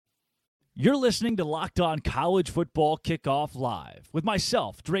You're listening to Locked On College Football Kickoff Live with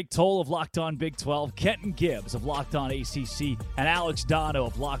myself, Drake Toll of Locked On Big 12, Kenton Gibbs of Locked On ACC, and Alex Dono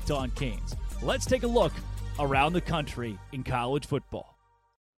of Locked On Canes. Let's take a look around the country in college football.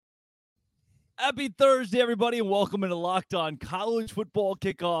 Happy Thursday, everybody, and welcome into Locked On College Football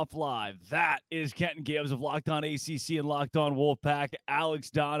Kickoff Live. That is Kenton Gibbs of Locked On ACC and Locked On Wolfpack, Alex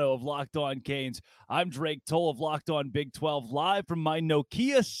Dono of Locked On Canes. I'm Drake Toll of Locked On Big 12, live from my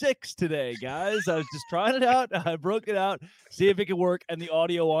Nokia 6 today, guys. I was just trying it out. I broke it out, see if it can work, and the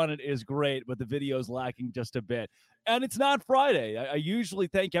audio on it is great, but the video is lacking just a bit. And it's not Friday. I usually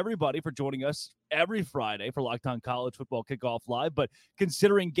thank everybody for joining us every Friday for Locked On College Football Kickoff Live, but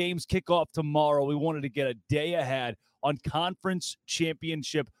considering games kick off tomorrow, we wanted to get a day ahead on Conference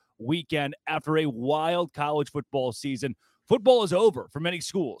Championship weekend after a wild college football season. Football is over for many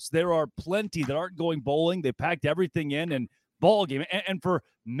schools. There are plenty that aren't going bowling. They packed everything in and ball game. And for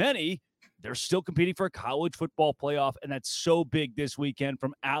many, they're still competing for a college football playoff, and that's so big this weekend,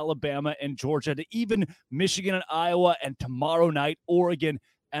 from Alabama and Georgia to even Michigan and Iowa, and tomorrow night, Oregon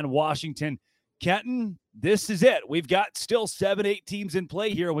and Washington. Kenton, this is it. We've got still 7-8 teams in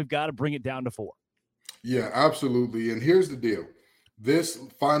play here, and we've got to bring it down to 4. Yeah, absolutely. And here's the deal. This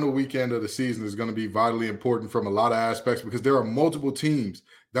final weekend of the season is going to be vitally important from a lot of aspects because there are multiple teams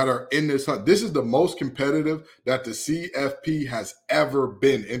that are in this hunt. This is the most competitive that the CFP has ever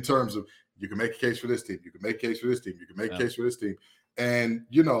been in terms of you can make a case for this team, you can make a case for this team, you can make a case for this team. And,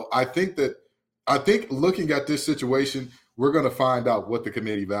 I think looking at this situation, we're going to find out what the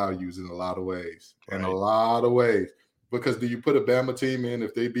committee values in a lot of ways, because do you put a Bama team in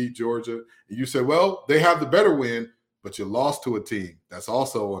if they beat Georgia? And you say, well, they have the better win, but you lost to a team that's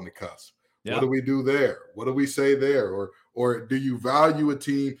also on the cusp. Yeah. What do we do there? What do we say there? Or do you value a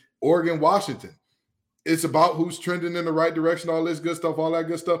team, Oregon, Washington? It's about who's trending in the right direction, all this good stuff, all that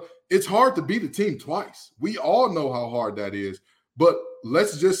good stuff. It's hard to beat a team twice. We all know how hard that is. But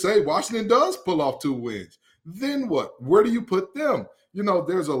let's just say Washington does pull off 2 wins. Then what? Where do you put them?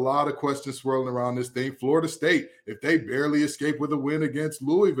 There's a lot of questions swirling around this thing. Florida State, if they barely escape with a win against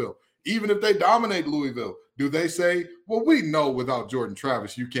Louisville, even if they dominate Louisville, do they say, well, we know without Jordan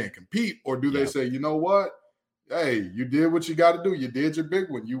Travis you can't compete? Or do they say, you know what? Hey, you did what you got to do. You did your big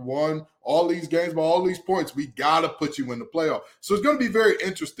one. You won all these games by all these points. We got to put you in the playoff. So it's going to be very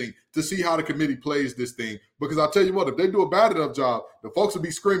interesting to see how the committee plays this thing, because I'll tell you what, if they do a bad enough job, the folks will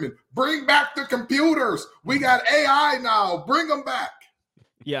be screaming, bring back the computers. We got AI now. Bring them back.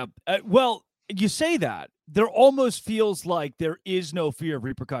 Yeah. Well, you say that. There almost feels like there is no fear of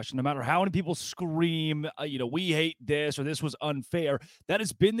repercussion, no matter how many people scream, we hate this or this was unfair. That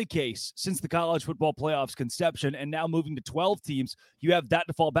has been the case since the college football playoffs conception, and now moving to 12 teams, you have that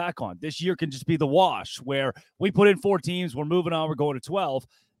to fall back on. This year can just be the wash where we put in 4 teams, we're moving on, we're going to 12.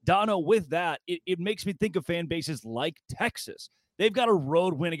 Dono, with that, it makes me think of fan bases like Texas. They've got a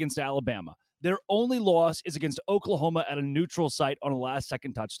road win against Alabama. Their only loss is against Oklahoma at a neutral site on a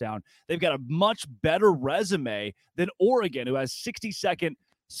last-second touchdown. They've got a much better resume than Oregon, who has 62nd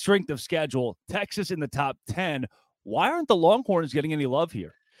strength of schedule. Texas in the top 10. Why aren't the Longhorns getting any love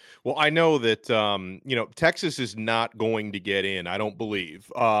here? Well, I know that, Texas is not going to get in, I don't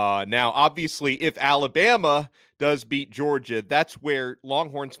believe. Now, obviously, if Alabama does beat Georgia, that's where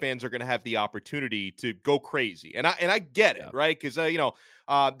Longhorns fans are going to have the opportunity to go crazy. And I get it, right? Because,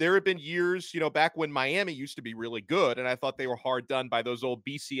 there have been years, back when Miami used to be really good, and I thought they were hard done by those old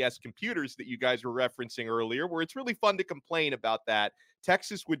BCS computers that you guys were referencing earlier, where it's really fun to complain about that.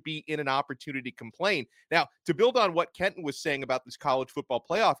 Texas would be in an opportunity to complain. Now, to build on what Kenton was saying about this college football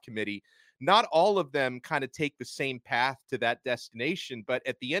playoff committee, not all of them kind of take the same path to that destination, but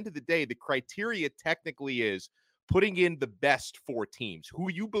at the end of the day, the criteria technically is putting in the best 4 teams,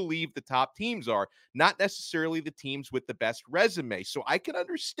 who you believe the top teams are, not necessarily the teams with the best resume. So I can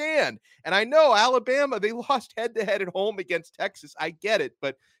understand. And I know Alabama, they lost head-to-head at home against Texas. I get it.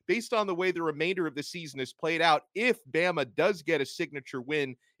 But based on the way the remainder of the season is played out, if Bama does get a signature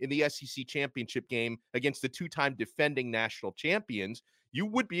win in the SEC championship game against the 2-time defending national champions, you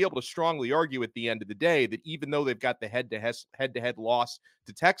would be able to strongly argue at the end of the day that even though they've got the head-to-head loss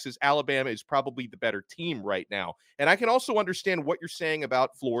to Texas, Alabama is probably the better team right now. And I can also understand what you're saying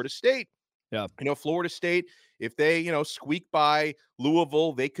about Florida State. Yeah. Florida State, if they, squeak by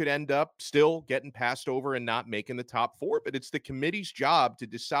Louisville, they could end up still getting passed over and not making the top 4. But it's the committee's job to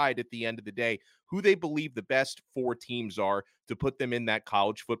decide at the end of the day who they believe the best 4 teams are to put them in that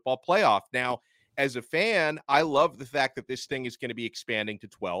college football playoff. Now, as a fan, I love the fact that this thing is going to be expanding to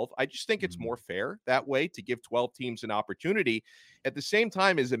 12. I just think it's more fair that way to give 12 teams an opportunity. At the same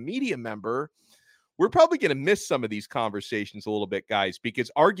time, as a media member, we're probably going to miss some of these conversations a little bit, guys,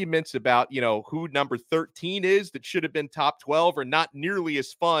 because arguments about, who number 13 is that should have been top 12 are not nearly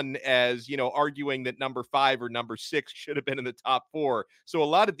as fun as, arguing that number 5 or number 6 should have been in the top 4. So a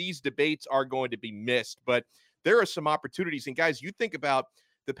lot of these debates are going to be missed, but there are some opportunities. And guys, you think about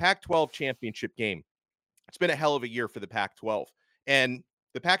the Pac-12 championship game. It's been a hell of a year for the Pac-12. And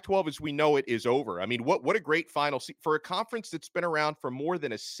the Pac-12, as we know it, is over. I mean, what a great final for a conference that's been around for more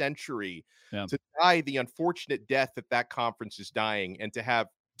than a century. Yeah. To die the unfortunate death that conference is dying, and to have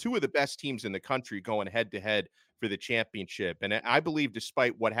two of the best teams in the country going head-to-head for the championship. And I believe,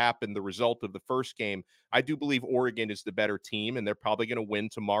 despite what happened, the result of the first game, I do believe Oregon is the better team, and they're probably going to win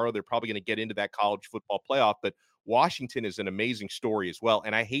tomorrow. They're probably going to get into that college football playoff. But Washington is an amazing story as well,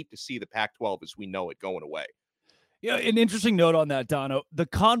 and I hate to see the Pac-12 as we know it going away. Yeah, an interesting note on that, Dono. The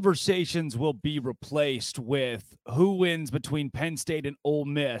conversations will be replaced with who wins between Penn State and Ole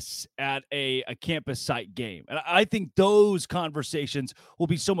Miss at a campus site game. And I think those conversations will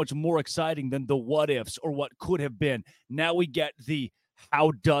be so much more exciting than the what ifs or what could have been. Now we get the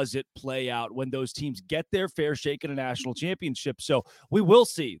how does it play out when those teams get their fair shake at a national championship. So we will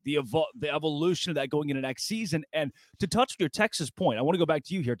see the evolution of that going into next season. And to touch on your Texas point, I want to go back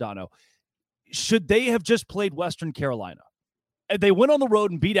to you here, Dono. Should they have just played Western Carolina? And they went on the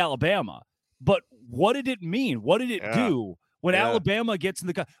road and beat Alabama, but what did it mean? What did it do when Alabama gets in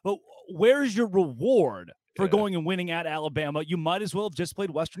the – well, where's your reward for going and winning at Alabama? You might as well have just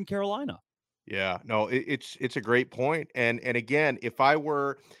played Western Carolina. Yeah, no, it's a great point. And again, if I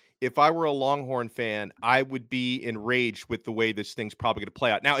were a Longhorn fan, I would be enraged with the way this thing's probably going to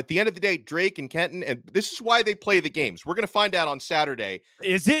play out. Now, at the end of the day, Drake and Kenton, and this is why they play the games. We're going to find out on Saturday.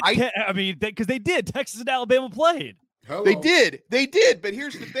 Is it? I mean, because they did. Texas and Alabama played. Hello. They did. But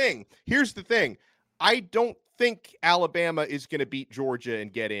here's the thing. I don't think Alabama is going to beat Georgia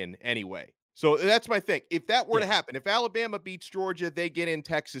and get in anyway. So that's my thing. If that were to happen, if Alabama beats Georgia, they get in,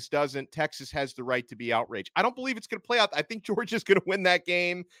 Texas doesn't. Texas has the right to be outraged. I don't believe it's going to play out. I think Georgia's going to win that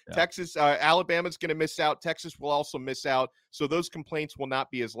game. Yeah. Alabama's going to miss out. Texas will also miss out. So those complaints will not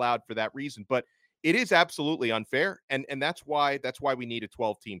be as loud for that reason. But it is absolutely unfair. And that's why we need a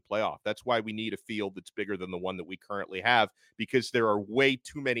 12-team playoff. That's why we need a field that's bigger than the one that we currently have, because there are way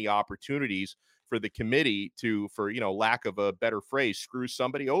too many opportunities for the committee to, for lack of a better phrase, screw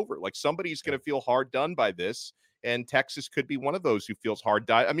somebody over. Like, somebody's going to feel hard done by this, and Texas could be one of those who feels hard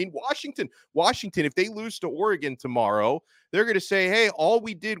done. I mean, Washington, if they lose to Oregon tomorrow, they're going to say, hey, all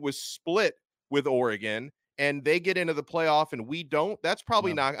we did was split with Oregon, and they get into the playoff and we don't. That's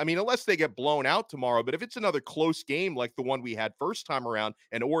probably not, I mean, unless they get blown out tomorrow. But if it's another close game like the one we had first time around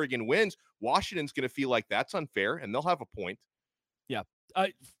and Oregon wins, Washington's going to feel like that's unfair, and they'll have a point. Yeah.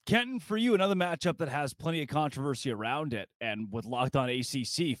 Kenton, for you, another matchup that has plenty of controversy around it, and with Locked On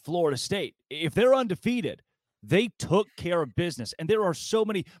ACC, Florida State. If they're undefeated, they took care of business. And there are so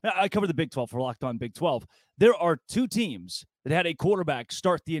many. I covered the Big 12 for Locked On Big 12. There are two teams that had a quarterback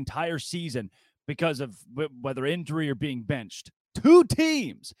start the entire season because of whether injury or being benched. Two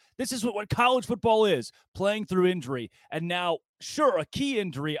teams. This is what college football is, playing through injury. And now, sure, a key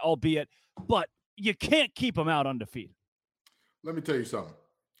injury, albeit, but you can't keep them out undefeated. Let me tell you something.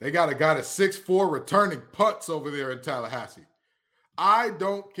 They got a guy that's 6'4", returning punts over there in Tallahassee. I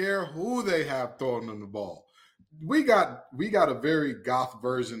don't care who they have throwing them the ball. We got a very goth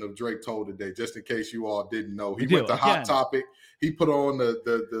version of Drake Toll today, just in case you all didn't know. He went to Hot Topic. He put on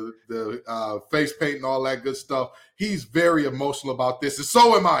the face paint and all that good stuff. He's very emotional about this, and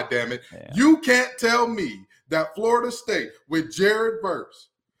so am I, damn it. Yeah. You can't tell me that Florida State, with Jared Verse,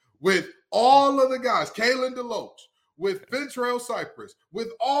 with all of the guys, Kalen DeLoach, with Fentrell Cypress, with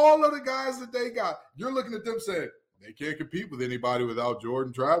all of the guys that they got, you're looking at them saying, they can't compete with anybody without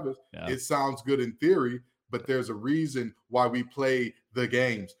Jordan Travis. Yeah. It sounds good in theory, but there's a reason why we play the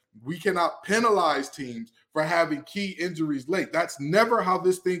games. We cannot penalize teams for having key injuries late. That's never how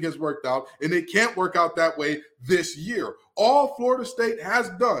this thing has worked out, and it can't work out that way this year. All Florida State has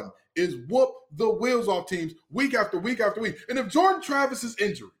done is whoop the wheels off teams week after week after week. And if Jordan Travis's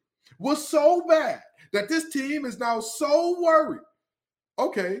injury was so bad that this team is now so worried,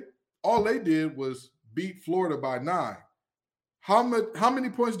 okay, all they did was beat Florida by 9. How many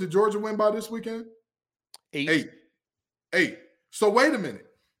points did Georgia win by this weekend? 8. So wait a minute.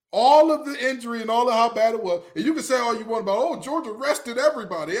 All of the injury and all of how bad it was, and you can say all you want about, Georgia rested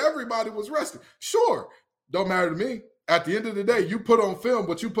everybody. Everybody was rested. Sure. Don't matter to me. At the end of the day, you put on film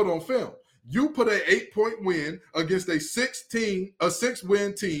what you put on film. You put an 8-point win against a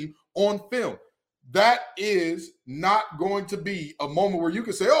 6-win team on film. That is not going to be a moment where you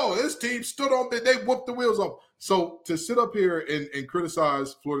can say, this team stood on, they whooped the wheels off. So to sit up here and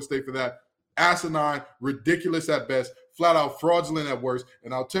criticize Florida State for that, asinine, ridiculous at best, flat out fraudulent at worst.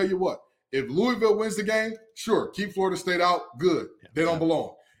 And I'll tell you what, if Louisville wins the game, sure, keep Florida State out, good. They don't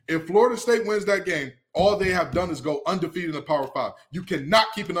belong. If Florida State wins that game, all they have done is go undefeated in the Power 5. You cannot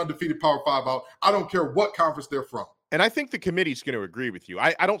keep an undefeated Power 5 out. I don't care what conference they're from. And I think the committee's going to agree with you.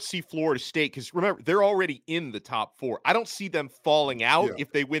 I don't see Florida State, because remember, they're already in the top 4. I don't see them falling out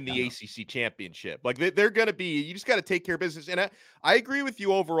if they win the ACC championship. Like, they're going to be, you just got to take care of business. And I agree with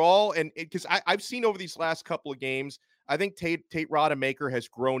you overall. And because I've seen over these last couple of games, I think Tate Rodemaker has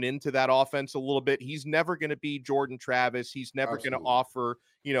grown into that offense a little bit. He's never going to be Jordan Travis. He's never going to offer,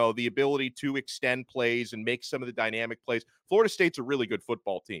 the ability to extend plays and make some of the dynamic plays. Florida State's a really good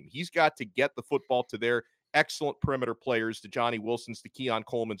football team. He's got to get the football to their excellent perimeter players, the Johnny Wilsons, the Keon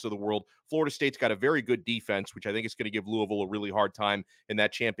Colemans of the world. Florida State's got a very good defense, which I think is going to give Louisville a really hard time in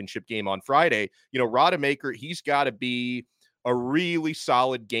that championship game on Friday. Rodemaker, he's got to be a really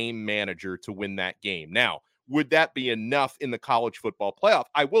solid game manager to win that game. Now, would that be enough in the college football playoff?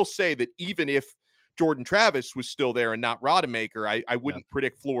 I will say that even if Jordan Travis was still there and not Rodemaker, I wouldn't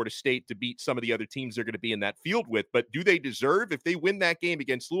predict Florida State to beat some of the other teams they're going to be in that field with. But do they deserve, if they win that game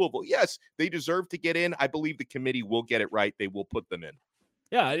against Louisville? Yes, they deserve to get in. I believe the committee will get it right. They will put them in.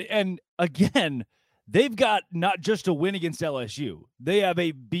 Yeah, and again, they've got not just a win against LSU. They have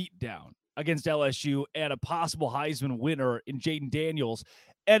a beatdown against LSU and a possible Heisman winner in Jaden Daniels.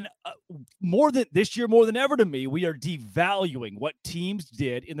 And more than ever to me, we are devaluing what teams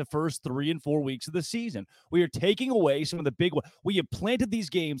did in the first 3 and 4 weeks of the season. We are taking away some of the big ones. We have planted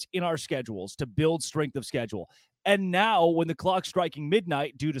these games in our schedules to build strength of schedule. And now when the clock's striking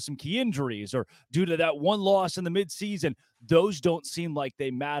midnight due to some key injuries or due to that one loss in the midseason, those don't seem like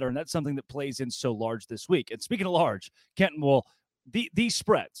they matter. And that's something that plays in so large this week. And speaking of large, Kenton, these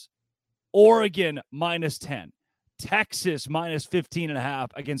spreads, Oregon -10. Texas -15.5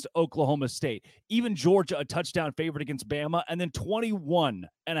 against Oklahoma State. Even Georgia, a touchdown favorite against Bama, and then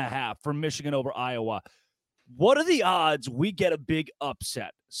 21.5 for Michigan over Iowa. What are the odds we get a big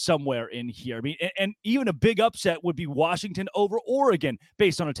upset somewhere in here? I mean, and even a big upset would be Washington over Oregon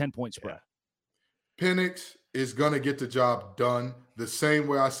based on a 10-point spread. Penix is going to get the job done the same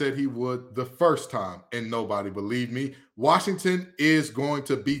way I said he would the first time, and nobody believed me. Washington is going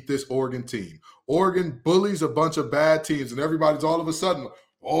to beat this Oregon team. Oregon bullies a bunch of bad teams, and everybody's all of a sudden,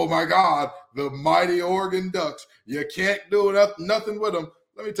 oh my God, the mighty Oregon Ducks. You can't do nothing with them.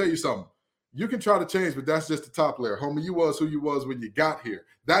 Let me tell you something. You can try to change, but that's just the top layer. Homie, you was who you was when you got here.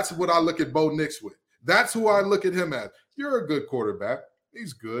 That's what I look at Bo Nix with. That's who I look at him as. You're a good quarterback.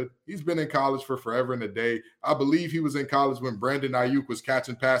 He's good. He's been in college for forever and a day. I believe he was in college when Brandon Ayuk was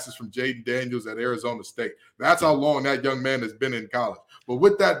catching passes from Jaden Daniels at Arizona State. That's how long that young man has been in college. But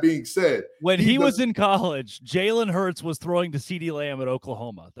with that being said, when he was in college, Jalen Hurts was throwing to CeeDee Lamb at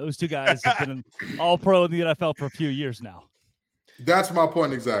Oklahoma. Those two guys have been all-pro in the NFL for a few years now. That's my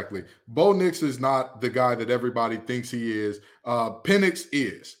point exactly. Bo Nix is not the guy that everybody thinks he is. Penix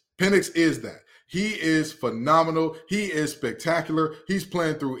is. Penix is that. He is phenomenal. He is spectacular. He's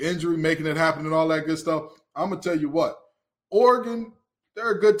playing through injury, making it happen and all that good stuff. I'm going to tell you what. Oregon,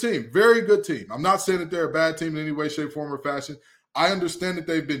 they're a good team. Very good team. I'm not saying that they're a bad team in any way, shape, form, or fashion. I understand that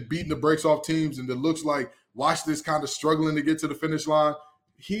they've been beating the brakes off teams and it looks like Washington's kind of struggling to get to the finish line.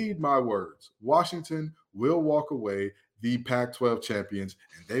 Heed my words. Washington will walk away the Pac-12 champions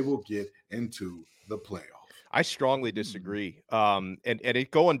and they will get into the playoffs. I strongly disagree. And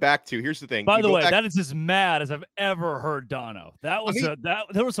it going back to, here's the thing. By the way, that is as mad as I've ever heard Dono. That was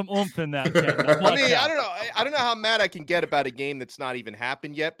there was some oomph in that. I don't know how mad I can get about a game that's not even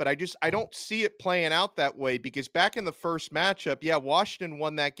happened yet, but I don't see it playing out that way because back in the first matchup, Washington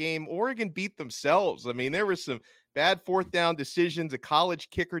won that game. Oregon beat themselves. I mean, there was some bad fourth down decisions. A college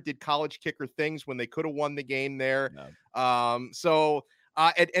kicker did college kicker things when they could have won the game there. No.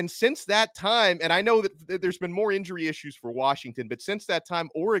 And since that time, and I know that there's been more injury issues for Washington, but since that time,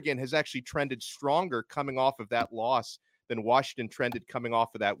 Oregon has actually trended stronger coming off of that loss than Washington trended coming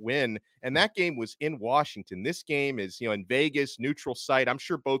off of that win. And that game was in Washington. This game is, in Vegas, neutral site. I'm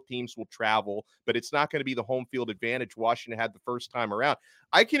sure both teams will travel, but it's not going to be the home field advantage Washington had the first time around.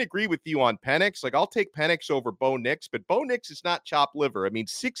 I can agree with you on Penix. Like, I'll take Penix over Bo Nix, but Bo Nix is not chopped liver. I mean,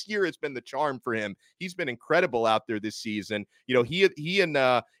 6 years has been the charm for him. He's been incredible out there this season. He and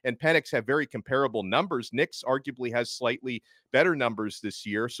Penix have very comparable numbers. Nix arguably has slightly better numbers this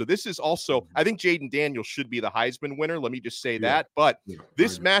year. So this is also, I think Jaden Daniels should be the Heisman winner. Let me just say that. But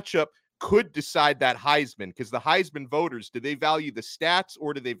this matchup, could decide that Heisman, because the Heisman voters, do they value the stats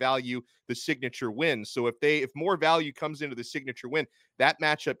or do they value the signature win? So if more value comes into the signature win, that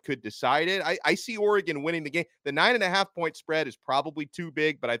matchup could decide it. I see Oregon winning the game. The 9.5-point spread is probably too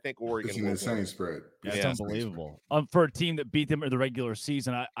big, but I think Oregon It's an will insane win. spread. It's unbelievable. For a team that beat them in the regular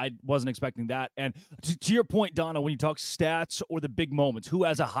season, I wasn't expecting that. And to your point, Donna, when you talk stats or the big moments, who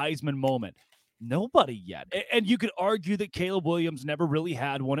has a Heisman moment? Nobody yet. And you could argue that Caleb Williams never really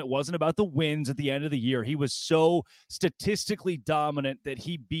had one. It wasn't about the wins at the end of the year. He was so statistically dominant that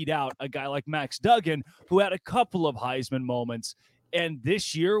he beat out a guy like Max Duggan, who had a couple of Heisman moments. And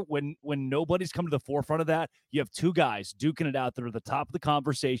this year, when nobody's come to the forefront of that, you have two guys duking it out there at the top of the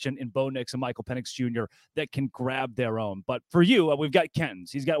conversation in Bo Nix and Michael Penix Jr. that can grab their own. But for you, we've got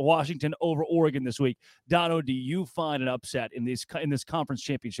Ken's. He's got Washington over Oregon this week. Dono, do you find an upset in this conference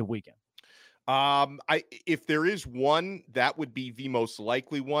championship weekend? If there is one, that would be the most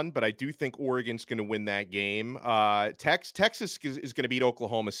likely one, but I do think Oregon's going to win that game. Texas is going to beat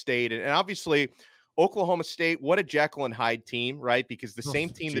Oklahoma State, and obviously Oklahoma State, what a Jekyll and Hyde team, right? Because the same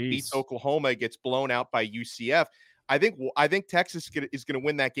team that beats Oklahoma gets blown out by UCF. I think Texas is going to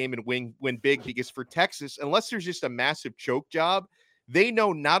win that game and win big, because for Texas, unless there's just a massive choke job, they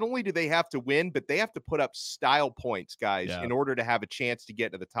know not only do they have to win, but they have to put up style points, guys, in order to have a chance to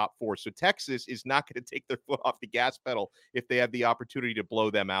get to the top four. So Texas is not going to take their foot off the gas pedal if they have the opportunity to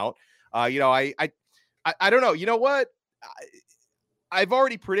blow them out. I don't know. You know what? I've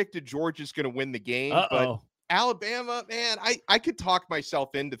already predicted Georgia's going to win the game, but Alabama, man, I could talk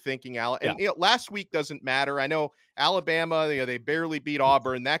myself into thinking last week doesn't matter. I know Alabama, they barely beat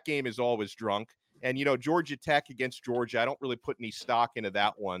Auburn. That game is always drunk. And, Georgia Tech against Georgia, I don't really put any stock into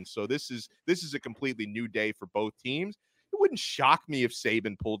that one. So this is a completely new day for both teams. It wouldn't shock me if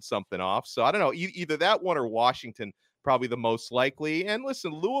Saban pulled something off. So I don't know, either that one or Washington, probably the most likely. And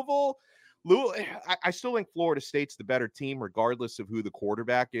listen, Louisville, I still think Florida State's the better team, regardless of who the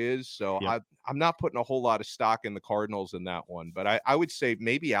quarterback is. So I'm not putting a whole lot of stock in the Cardinals in that one. But I would say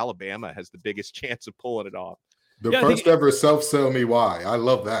maybe Alabama has the biggest chance of pulling it off. The first ever self-sell me why. I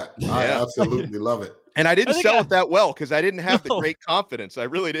love that. Yeah. I absolutely love it. And I didn't sell it that well because I didn't have the great confidence. I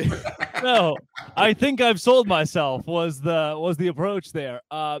really didn't. No, I think I've sold myself was the approach there.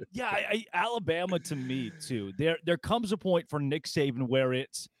 Alabama to me too. There comes a point for Nick Saban where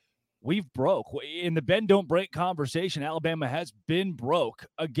we've broke. In the bend don't break conversation, Alabama has been broke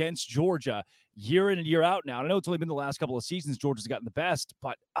against Georgia year in and year out now. I know it's only been the last couple of seasons Georgia's gotten the best,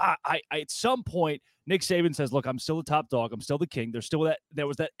 but I at some point, Nick Saban says, look, I'm still the top dog. I'm still the king. There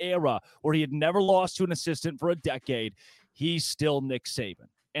was that era where he had never lost to an assistant for a decade. He's still Nick Saban.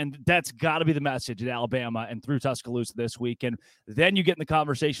 And that's got to be the message at Alabama and through Tuscaloosa this week. And then you get in the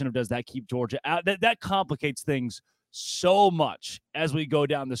conversation of, does that keep Georgia out? That complicates things so much as we go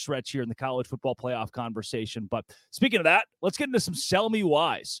down the stretch here in the college football playoff conversation. But speaking of that, let's get into some sell me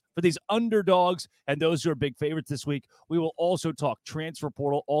whys for these underdogs and those who are big favorites this week. We will also talk transfer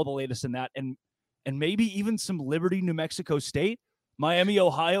portal, all the latest in that, and maybe even some Liberty, New Mexico State, Miami,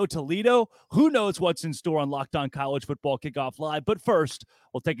 Ohio, Toledo. Who knows what's in store on Locked On College Football Kickoff Live. But first,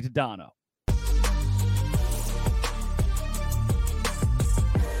 we'll take it to Dono.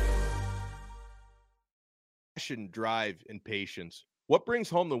 Drive, and patience. What brings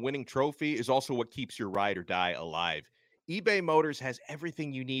home the winning trophy is also what keeps your ride or die alive. eBay Motors has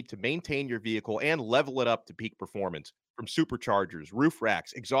everything you need to maintain your vehicle and level it up to peak performance. From superchargers, roof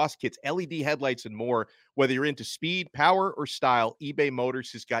racks, exhaust kits, LED headlights, and more, whether you're into speed, power, or style, eBay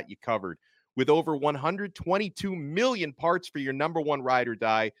Motors has got you covered. With over 122 million parts for your number one ride or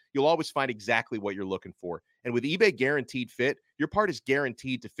die, you'll always find exactly what you're looking for. And with eBay Guaranteed Fit, your part is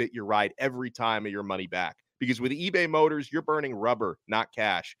guaranteed to fit your ride every time of your money back. Because with eBay Motors, you're burning rubber, not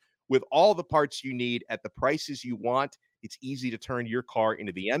cash. With all the parts you need at the prices you want, it's easy to turn your car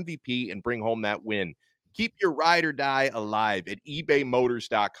into the MVP and bring home that win. Keep your ride or die alive at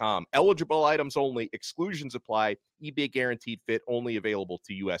ebaymotors.com. Eligible items only. Exclusions apply. eBay Guaranteed Fit only available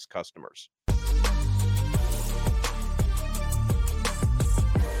to U.S. customers.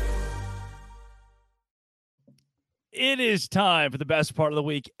 It is time for the best part of the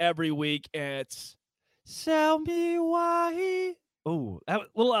week every week. It's Sell Me Why. Oh, that was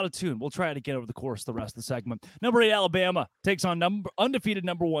a little out of tune. We'll try it again over the course of the rest of the segment. Number 8, Alabama takes on undefeated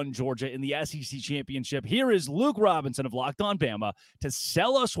number 1, Georgia in the SEC Championship. Here is Luke Robinson of Locked On Bama to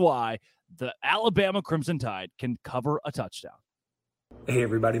sell us why the Alabama Crimson Tide can cover a touchdown. Hey,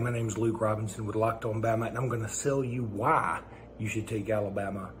 everybody. My name is Luke Robinson with Locked On Bama, and I'm going to sell you why you should take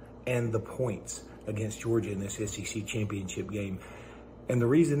Alabama and the points against Georgia in this SEC Championship game. And the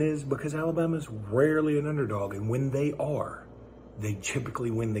reason is because Alabama's rarely an underdog, and when they are, they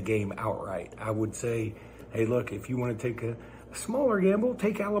typically win the game outright. I would say, hey, look, if you want to take a smaller gamble,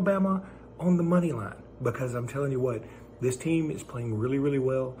 take Alabama on the money line, because I'm telling you what, this team is playing really, really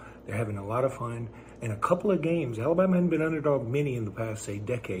well. They're having a lot of fun. In a couple of games, Alabama hadn't been underdog many in the past, say,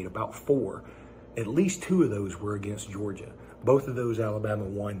 decade, about 4. At least 2 of those were against Georgia. Both of those Alabama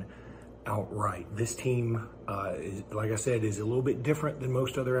won outright. This team, is, like I said, is a little bit different than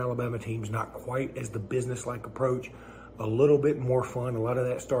most other Alabama teams, not quite as the business-like approach, a little bit more fun. A lot of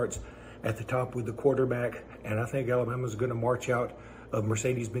that starts at the top with the quarterback, and I think Alabama's going to march out of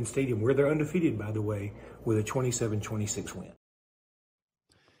Mercedes-Benz Stadium, where they're undefeated, by the way, with a 27-26 win.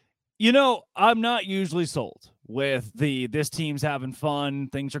 You know, I'm not usually sold with this team's having fun,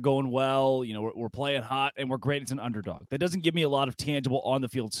 things are going well, you know, we're playing hot, and we're great as an underdog. That doesn't give me a lot of tangible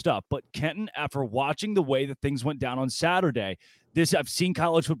on-the-field stuff. But Kenton, after watching the way that things went down on Saturday, I've seen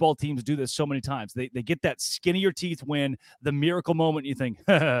college football teams do this so many times. They get that skin-of-your-teeth win, the miracle moment, and you think,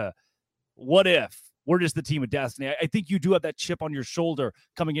 what if we're just the team of destiny? I think you do have that chip on your shoulder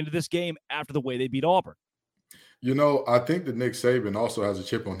coming into this game after the way they beat Auburn. You know, I think that Nick Saban also has a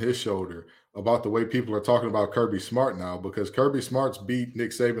chip on his shoulder about the way people are talking about Kirby Smart now, because Kirby Smart's beat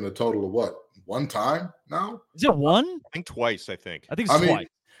Nick Saban a total of what, 1 time now? Is it 1? I think twice. I think it's twice. I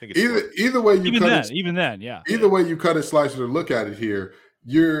think it's either way you even then, yeah. Either way you cut it, slice it, or look at it here,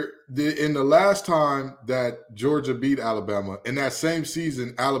 in the last time that Georgia beat Alabama, in that same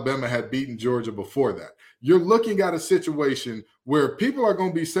season, Alabama had beaten Georgia before that. You're looking at a situation where people are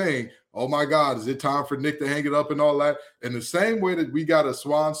going to be saying, oh my God, is it time for Nick to hang it up and all that? In the same way that we got a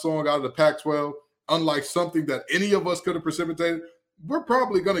swan song out of the Pac-12, unlike something that any of us could have precipitated, we're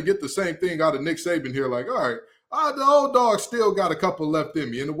probably going to get the same thing out of Nick Saban here. Like, all right, the old dog still got a couple left in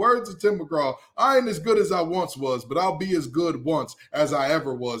me. In the words of Tim McGraw, I ain't as good as I once was, but I'll be as good once as I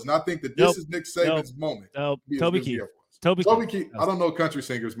ever was. And I think that this is Nick Saban's moment. Toby Keith. Toby Keith. I don't know country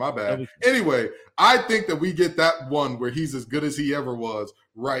singers. My bad. Anyway, I think that we get that one where he's as good as he ever was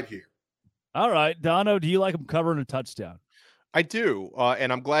right here. All right, Dono, do you like him covering a touchdown? I do,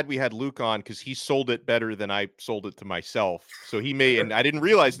 and I'm glad we had Luke on because he sold it better than I sold it to myself. So he may, and I didn't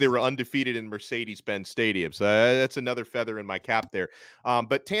realize they were undefeated in Mercedes-Benz Stadium. So that's another feather in my cap there.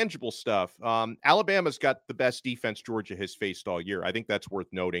 But tangible stuff. Alabama's got the best defense Georgia has faced all year. I think that's worth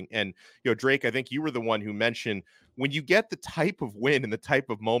noting. And, you know, Drake, I think you were the one who mentioned when you get the type of win and the type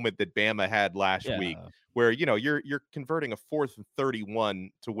of moment that Bama had last week, where, you know, you're converting a 4th and 31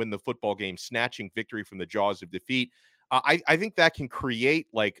 to win the football game, snatching victory from the jaws of defeat. I think that can create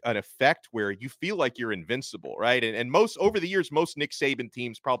like an effect where you feel like you're invincible, right? And most over the years, most Nick Saban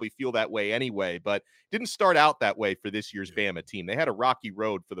teams probably feel that way anyway, but didn't start out that way for this year's Bama team. They had a rocky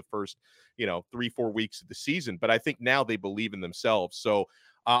road for the first, 3-4 weeks of the season, but I think now they believe in themselves. So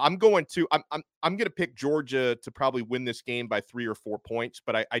I'm going to pick Georgia to probably win this game by 3 or 4 points,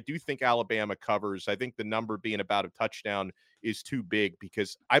 but I do think Alabama covers. I think the number being about a touchdown is too big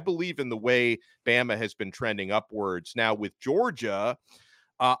because I believe in the way Bama has been trending upwards. Now with Georgia,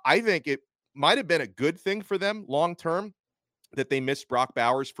 I think it might have been a good thing for them long term that they missed Brock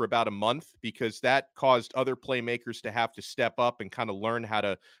Bowers for about a month, because that caused other playmakers to have to step up and kind of learn how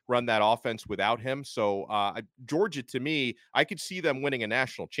to run that offense without him. So Georgia, to me, I could see them winning a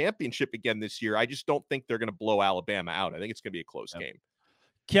national championship again this year. I just don't think they're going to blow Alabama out. I think it's going to be a close game.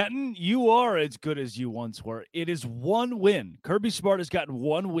 Kenton, you are as good as you once were. It is 1 win. Kirby Smart has gotten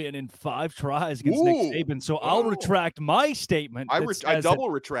 1 win in 5 tries against Nick Saban. So I'll retract my statement. I double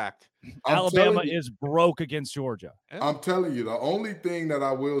retract. Alabama is broke against Georgia. I'm telling you, the only thing that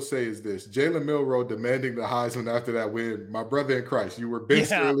I will say is this: Jalen Milroe demanding the Heisman after that win. My brother in Christ, you were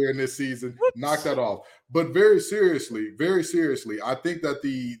benched earlier in this season. Knock that off. But very seriously, I think that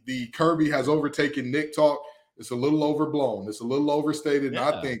the Kirby has overtaken Nick talk. It's a little overblown. It's a little overstated.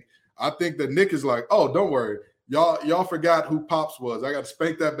 Yeah. And I think that Nick is like, oh, don't worry. Y'all forgot who Pops was. I got to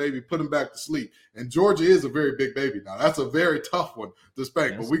spank that baby, put him back to sleep. And Georgia is a very big baby now. That's a very tough one to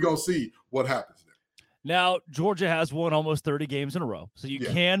spank, but we're going to see what happens there. Now, Georgia has won almost 30 games in a row. So you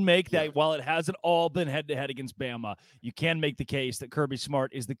can make that, while it hasn't all been head-to-head against Bama, you can make the case that Kirby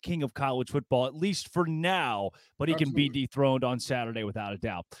Smart is the king of college football, at least for now, but he can be dethroned on Saturday without a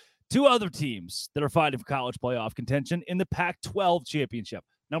doubt. 2 other teams that are fighting for college playoff contention in the Pac-12 championship.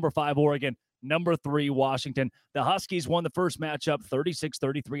 Number 5, Oregon. Number 3, Washington. The Huskies won the first matchup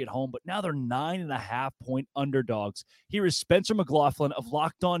 36-33 at home, but now they're 9.5-point underdogs. Here is Spencer McLaughlin of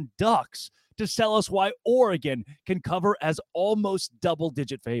Locked On Ducks to tell us why Oregon can cover as almost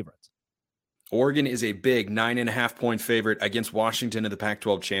double-digit favorites. Oregon is a big 9.5-point favorite against Washington in the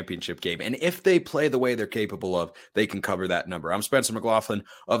Pac-12 championship game. And if they play the way they're capable of, they can cover that number. I'm Spencer McLaughlin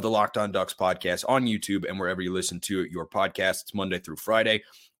of the Locked On Ducks podcast on YouTube and wherever you listen to your podcasts. It's Monday through Friday.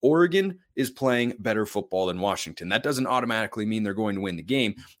 Oregon is playing better football than Washington. That doesn't automatically mean they're going to win the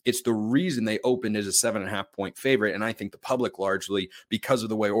game. It's the reason they opened as a 7.5-point favorite. And I think the public largely, because of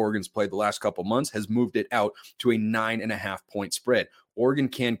the way Oregon's played the last couple months, has moved it out to a 9.5-point spread. Oregon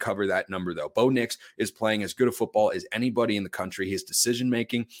can cover that number, though. Bo Nix is playing as good a football as anybody in the country. His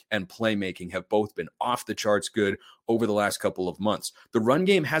decision-making and playmaking have both been off the charts good over the last couple of months. The run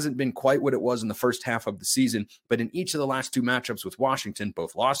game hasn't been quite what it was in the first half of the season, but in each of the last two matchups with Washington,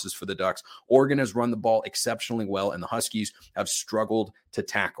 both losses for the Ducks, Oregon has run the ball exceptionally well, and the Huskies have struggled to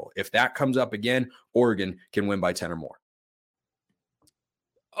tackle. If that comes up again, Oregon can win by 10 or more.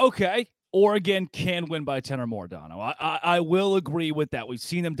 Okay. Oregon can win by 10 or more, Dono. I will agree with that. We've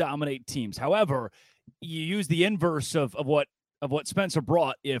seen them dominate teams. However, you use the inverse of what Spencer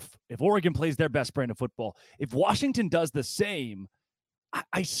brought. If Oregon plays their best brand of football, if Washington does the same,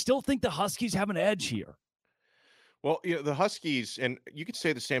 I still think the Huskies have an edge here. Well, the Huskies, and you could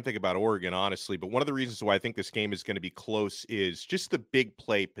say the same thing about Oregon, honestly, but one of the reasons why I think this game is going to be close is just the big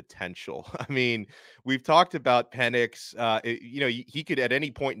play potential. I mean, we've talked about Penix. He could at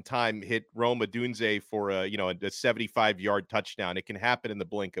any point in time hit Rome Odunze for a 75-yard touchdown. It can happen in the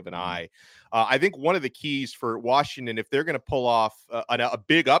blink of an eye. I think one of the keys for Washington, if they're going to pull off a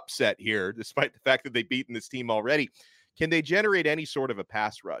big upset here, despite the fact that they've beaten this team already, can they generate any sort of a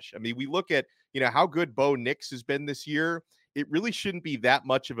pass rush? I mean, we look at how good Bo Nix has been this year. It really shouldn't be that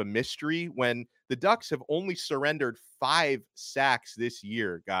much of a mystery when the Ducks have only surrendered 5 sacks this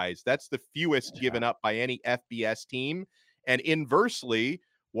year, guys. That's the fewest given up by any FBS team. And inversely,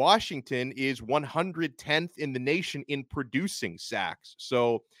 Washington is 110th in the nation in producing sacks.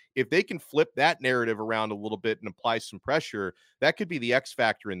 So if they can flip that narrative around a little bit and apply some pressure, that could be the X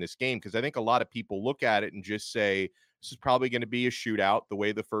factor in this game, because I think a lot of people look at it and just say, this is probably going to be a shootout the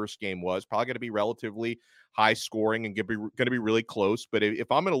way the first game was, probably going to be relatively high scoring and going to be really close. But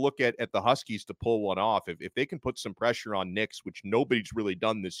if I'm going to look at the Huskies to pull one off, if they can put some pressure on Nix, which nobody's really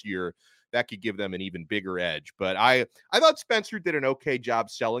done this year, that could give them an even bigger edge. But I thought Spencer did an okay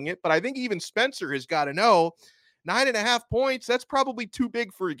job selling it, but I think even Spencer has got to know 9.5 points, that's probably too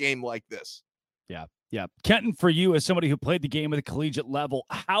big for a game like this. Yeah. Kenton, for you as somebody who played the game at the collegiate level,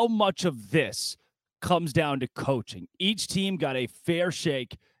 how much of this comes down to coaching? Each team got a fair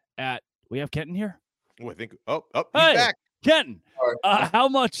shake at, we have Kenton here? Oh, I think, he's hey, back. Kenton, how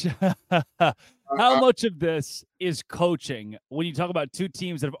much of this is coaching when you talk about two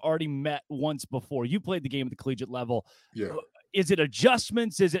teams that have already met once before? You played the game at the collegiate level. Yeah. Is it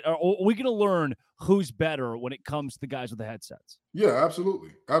adjustments? Are we going to learn who's better when it comes to the guys with the headsets? Yeah,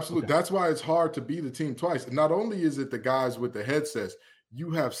 absolutely. Absolutely. Okay. That's why it's hard to beat the team twice. And not only is it the guys with the headsets, you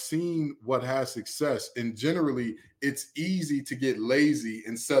have seen what has success. And generally, it's easy to get lazy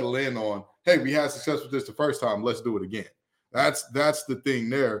and settle in on, hey, we had success with this the first time, let's do it again. That's the thing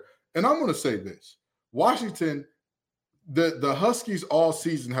there. And I'm going to say this. Washington, the Huskies all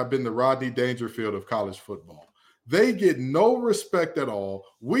season have been the Rodney Dangerfield of college football. They get no respect at all.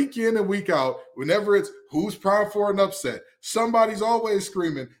 Week in and week out, whenever it's who's primed for an upset, somebody's always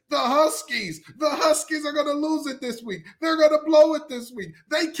screaming, the Huskies are going to lose it this week. They're going to blow it this week.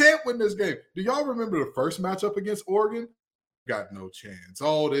 They can't win this game. Do y'all remember the first matchup against Oregon? Got no chance.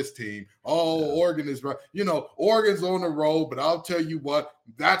 Oh, this team. Oh, Oregon is right. Oregon's on the road, but I'll tell you what,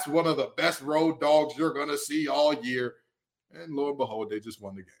 that's one of the best road dogs you're going to see all year. And lo and behold, they just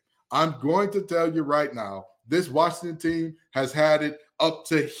won the game. I'm going to tell you right now, this Washington team has had it up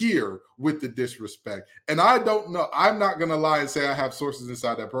to here with the disrespect. And I don't know. I'm not going to lie and say I have sources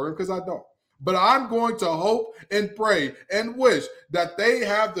inside that program, because I don't. But I'm going to hope and pray and wish that they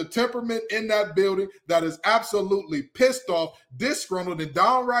have the temperament in that building that is absolutely pissed off, disgruntled, and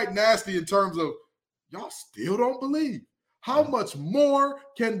downright nasty in terms of, y'all still don't believe. How much more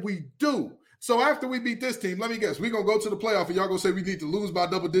can we do? So after we beat this team, let me guess, we're going to go to the playoff and y'all going to say we need to lose by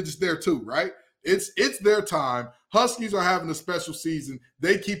double digits there too, right? It's their time. Huskies are having a special season.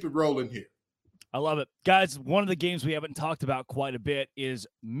 They keep it rolling here. I love it. Guys, one of the games we haven't talked about quite a bit is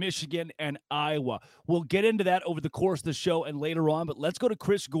Michigan and Iowa. We'll get into that over the course of the show and later on, but let's go to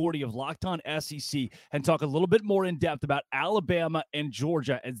Chris Gordy of Locked On SEC and talk a little bit more in depth about Alabama and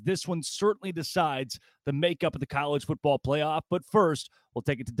Georgia, as this one certainly decides the makeup of the college football playoff. But first, we'll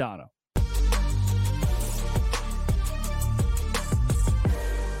take it to Dono.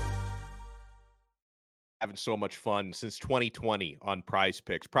 having so much fun since 2020 on Prize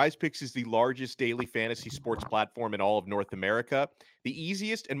Picks. Prize Picks is the largest daily fantasy sports platform in all of North America. The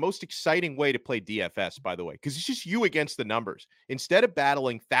easiest and most exciting way to play DFS, by the way, because it's just you against the numbers. Instead of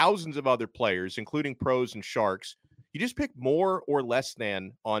battling thousands of other players, including pros and sharks, you just pick more or less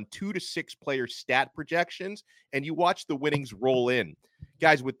than on 2 to 6 player stat projections, and you watch the winnings roll in.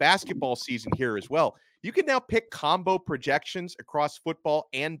 Guys, with basketball season here as well, you can now pick combo projections across football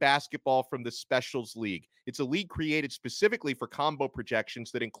and basketball from the Specials League. It's a league created specifically for combo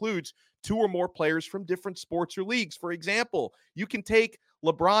projections that includes 2 or more players from different sports or leagues. For example, you can take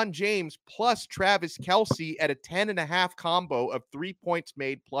LeBron James plus Travis Kelce at a 10.5 combo of 3 points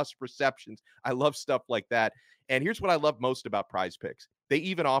made plus receptions. I love stuff like that. And here's what I love most about Prize Picks. They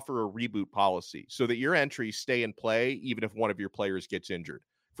even offer a reboot policy so that your entries stay in play even if one of your players gets injured.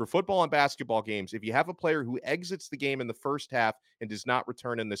 For football and basketball games, if you have a player who exits the game in the first half and does not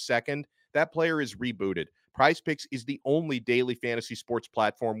return in the second, that player is rebooted. Prize Picks is the only daily fantasy sports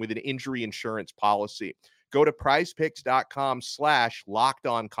platform with an injury insurance policy. Go to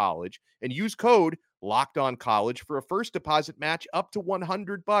prizepicks.com/lockedoncollege and use code LOCKEDONCollege for a first deposit match up to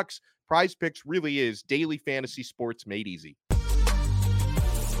 $100. Prize Picks really is daily fantasy sports made easy.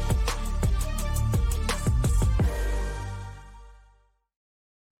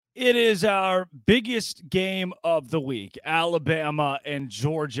 It is our biggest game of the week, Alabama and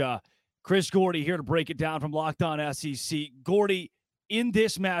Georgia. Chris Gordy here to break it down from Locked On SEC. Gordy, in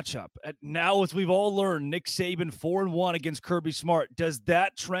this matchup, now as we've all learned, Nick Saban 4-1 against Kirby Smart. Does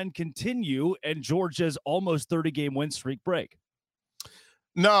that trend continue and Georgia's almost 30-game win streak break?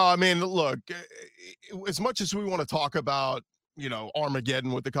 No, I mean, look, as much as we want to talk about,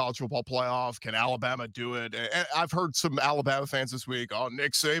 Armageddon with the college football playoff, can Alabama do it? And I've heard some Alabama fans this week,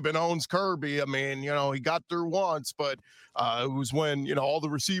 Nick Saban owns Kirby. I mean, he got through once, but it was when, all the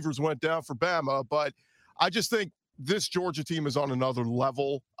receivers went down for Bama. But I just think this Georgia team is on another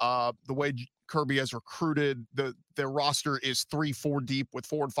level. The way Kirby has recruited, their roster is 3-4 deep with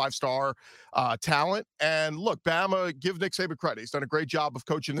 4- and 5-star talent. And look, Bama, give Nick Saban credit. He's done a great job of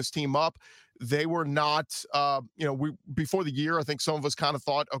coaching this team up. They were not, before the year, I think some of us kind of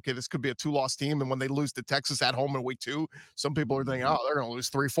thought, okay, this could be a 2-loss team. And when they lose to Texas at home in week 2, some people are thinking, they're going to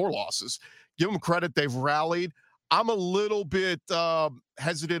lose 3-4 losses. Give them credit. They've rallied. I'm a little bit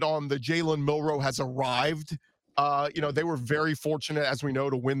hesitant on the Jalen Milroe has arrived. They were very fortunate, as we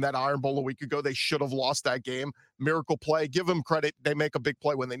know, to win that Iron Bowl a week ago. They should have lost that game. Miracle play. Give them credit. They make a big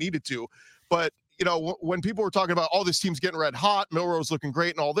play when they needed to. But, when people were talking about, this team's getting red hot, Milroe's looking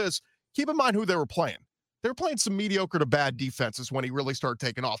great and all this, keep in mind who they were playing. They were playing some mediocre to bad defenses when he really started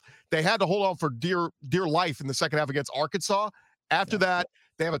taking off. They had to hold on for dear life in the second half against Arkansas. After that,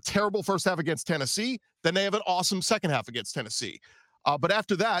 they have a terrible first half against Tennessee. Then they have an awesome second half against Tennessee. But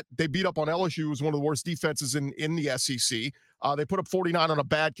after that, they beat up on LSU, who was one of the worst defenses in the SEC. They put up 49 on a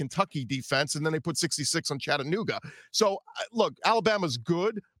bad Kentucky defense, and then they put 66 on Chattanooga. So, look, Alabama's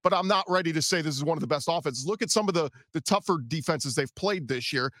good, but I'm not ready to say this is one of the best offenses. Look at some of the tougher defenses they've played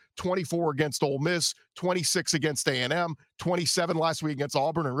this year. 24 against Ole Miss, 26 against A&M, 27 last week against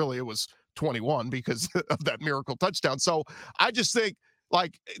Auburn, and really it was 21 because of that miracle touchdown. So I just think,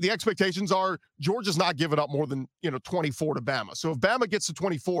 the expectations are Georgia's not giving up more than, 24 to Bama. So if Bama gets to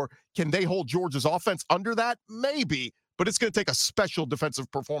 24, can they hold Georgia's offense under that? Maybe, but it's going to take a special defensive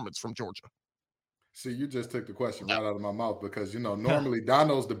performance from Georgia. See, you just took the question right out of my mouth because, normally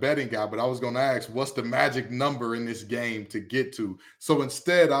Dono's the betting guy, but I was going to ask, what's the magic number in this game to get to? So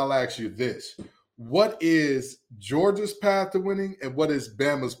instead, I'll ask you this. What is Georgia's path to winning and what is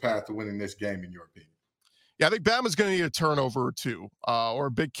Bama's path to winning this game, in your opinion? Yeah, I think Bama's going to need a turnover or two, or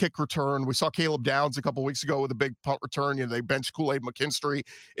a big kick return. We saw Caleb Downs a couple weeks ago with a big punt return. They benched Kool-Aid McKinstry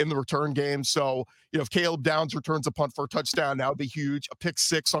in the return game. So, if Caleb Downs returns a punt for a touchdown, that would be huge. A pick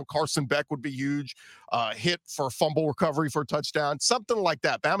 6 on Carson Beck would be huge. Hit for a fumble recovery for a touchdown, something like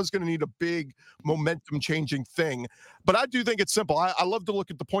that. Bama's going to need a big momentum-changing thing. But I do think it's simple. I love to look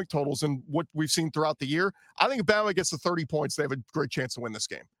at the point totals and what we've seen throughout the year. I think if Bama gets to 30 points, they have a great chance to win this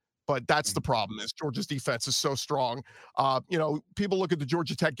game. But that's the problem is Georgia's defense is so strong. People look at the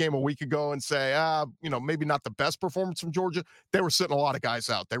Georgia Tech game a week ago and say, maybe not the best performance from Georgia. They were sitting a lot of guys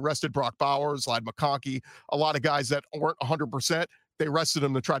out. They rested Brock Bowers, Ladd McConkey, a lot of guys that weren't 100%. They rested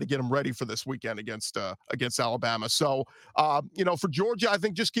them to try to get them ready for this weekend against Alabama. So, for Georgia, I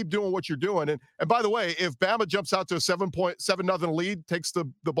think just keep doing what you're doing. And by the way, if Bama jumps out to a 7-0 lead, takes the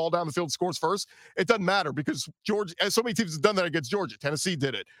ball down the field, scores first, it doesn't matter because Georgia, so many teams have done that against Georgia. Tennessee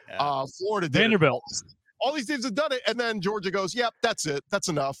did it. Florida did Vanderbilt. it. all these teams have done it. And then Georgia goes, yep, that's it. That's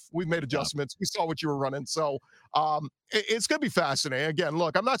enough. We've made adjustments. We saw what you were running. So it's going to be fascinating. Again,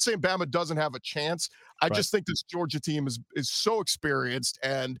 look, I'm not saying Bama doesn't have a chance. I just think this Georgia team is so experienced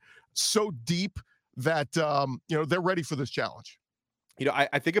and so deep that, they're ready for this challenge.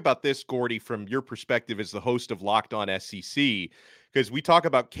 I think about this, Gordy, from your perspective as the host of Locked On SEC, because we talk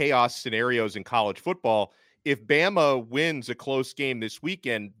about chaos scenarios in college football. If Bama wins a close game this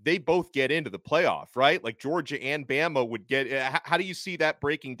weekend, they both get into the playoff, right? Like Georgia and Bama would get. How do you see that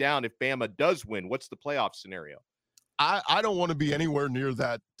breaking down if Bama does win? What's the playoff scenario? I don't want to be anywhere near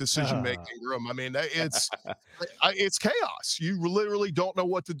that decision-making room. I mean, it's chaos. You literally don't know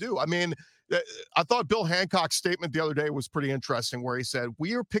what to do. I mean, I thought Bill Hancock's statement the other day was pretty interesting, where he said,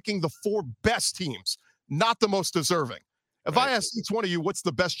 we are picking the 4 best teams, not the most deserving. If I ask each one of you, what's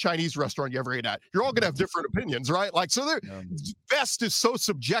the best Chinese restaurant you ever ate at? You're all going to have different opinions, right? Like, so best is so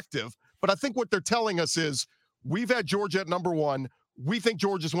subjective, but I think what they're telling us is we've had Georgia at number 1. We think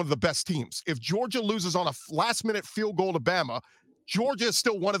Georgia is one of the best teams. If Georgia loses on a last-minute field goal to Bama, Georgia is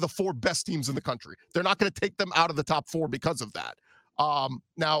still one of the 4 best teams in the country. They're not going to take them out of the top 4 because of that.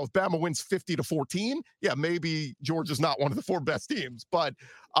 Now, if Bama wins 50-14, yeah, maybe Georgia's not one of the 4 best teams, but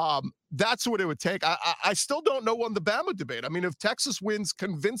that's what it would take. I still don't know on the Bama debate. I mean, if Texas wins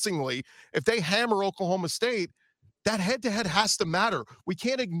convincingly, if they hammer Oklahoma State, that head-to-head has to matter. We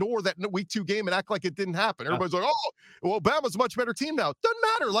can't ignore that week 2 game and act like it didn't happen. Everybody's like, oh, well, Bama's a much better team now. Doesn't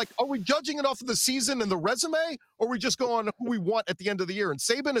matter. Like, are we judging it off of the season and the resume, or are we just going on who we want at the end of the year? And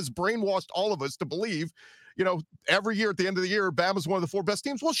Saban has brainwashed all of us to believe, every year at the end of the year, Bama's one of the 4 best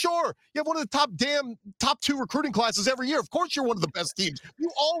teams. Well, sure. You have one of the top 2 recruiting classes every year. Of course you're one of the best teams.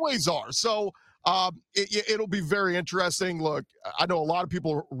 You always are. So it'll be very interesting. Look, I know a lot of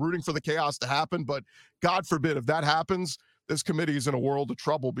people are rooting for the chaos to happen, but God forbid if that happens, this committee is in a world of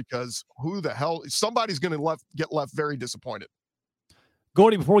trouble, because who the hell, somebody's going to get left very disappointed.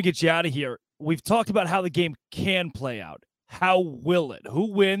 Gordy, before we get you out of here, we've talked about how the game can play out. How will it?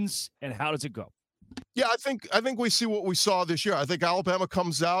 Who wins and how does it go? Yeah, I think we see what we saw this year. I think Alabama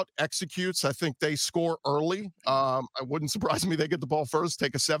comes out, executes. I think they score early. It wouldn't surprise me they get the ball first,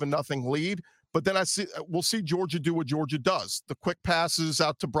 take a 7-0 lead. But then we'll see Georgia do what Georgia does. The quick passes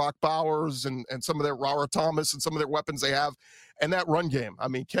out to Brock Bowers and some of their Rara Thomas and some of their weapons they have, and that run game. I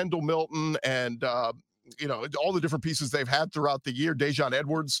mean, Kendall Milton and all the different pieces they've had throughout the year. Dejon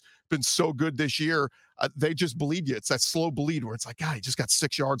Edwards been so good this year. They just bleed you. It's that slow bleed where it's like, God, he just got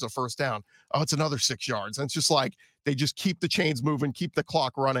 6 yards of first down. Oh, it's another 6 yards. And it's just like they just keep the chains moving, keep the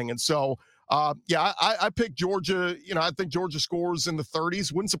clock running. And so, I picked Georgia. I think Georgia scores in the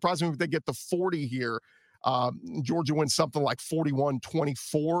 30s. Wouldn't surprise me if they get to 40 here. Georgia wins something like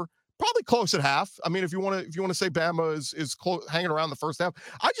 41-24. Probably close at half. I mean, if you want to say Bama is hanging around the first half,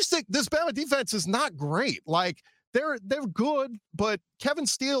 I just think this Bama defense is not great. Like they're good, but Kevin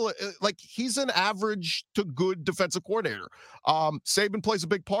Steele, he's an average to good defensive coordinator. Saban plays a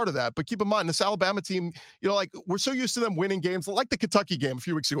big part of that. But keep in mind, this Alabama team, we're so used to them winning games, like the Kentucky game a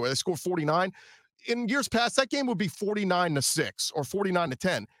few weeks ago, where they scored 49. In years past, that game would be 49-6 or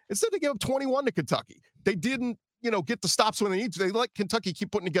 49-10. Instead, they gave up 21 to Kentucky. They didn't, get the stops when they need to. They let Kentucky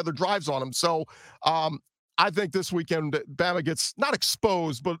keep putting together drives on them. So I think this weekend, Bama gets not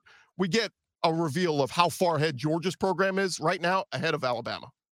exposed, but we get a reveal of how far ahead Georgia's program is right now, ahead of Alabama.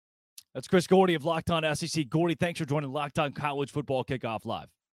 That's Chris Gordy of Locked On SEC. Gordy, thanks for joining Locked On College Football Kickoff Live.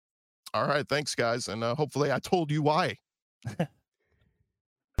 All right, thanks, guys. And hopefully I told you why.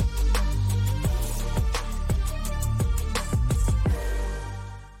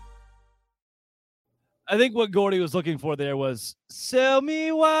 I think what Gordy was looking for there was, sell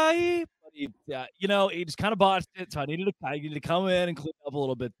me why. But he just kind of botched it, so I needed to come in and clean up a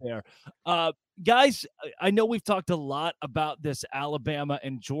little bit there. Guys, I know we've talked a lot about this Alabama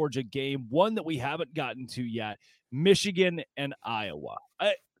and Georgia game. One that we haven't gotten to yet, Michigan and Iowa.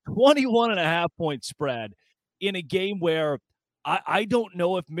 21.5-point spread in a game where I don't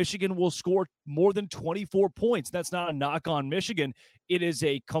know if Michigan will score more than 24 points. That's not a knock on Michigan. It is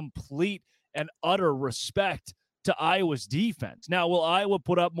a complete and utter respect to Iowa's defense. Now, will Iowa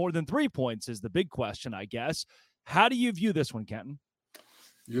put up more than 3 points is the big question, I guess. How do you view this one, Kenton?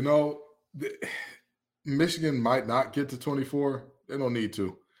 Michigan might not get to 24. They don't need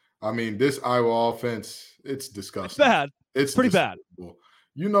to. I mean, this Iowa offense, it's disgusting. It's bad. It's pretty bad.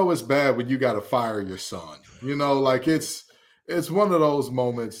 It's bad when you got to fire your son. It's one of those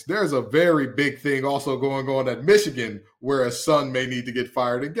moments. There's a very big thing also going on at Michigan where a son may need to get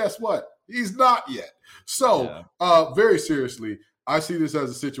fired. And guess what? He's not yet. So, very seriously, I see this as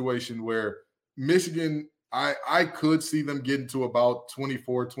a situation where Michigan, I could see them getting to about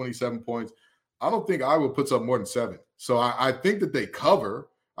 24, 27 points. I don't think Iowa puts up more than 7. So I think that they cover.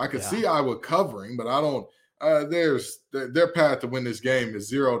 I could see Iowa covering, but I don't. Their path to win this game is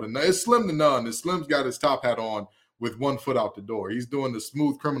 0 to none. It's slim to none. And Slim's got his top hat on with 1 foot out the door. He's doing the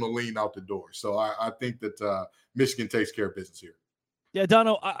smooth criminal lean out the door. So I think that Michigan takes care of business here. Yeah,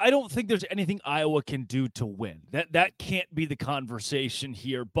 Dono, I don't think there's anything Iowa can do to win. That can't be the conversation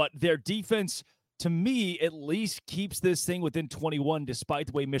here. But their defense, to me, at least keeps this thing within 21, despite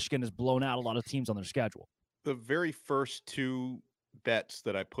the way Michigan has blown out a lot of teams on their schedule. The very first 2 bets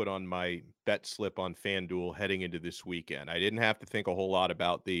that I put on my bet slip on FanDuel heading into this weekend, I didn't have to think a whole lot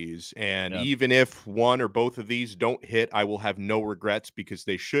about these. And even if one or both of these don't hit, I will have no regrets because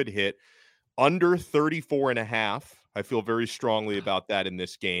they should hit. Under 34.5. I feel very strongly about that in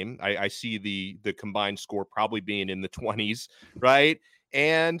this game. I see the combined score probably being in the 20s, right?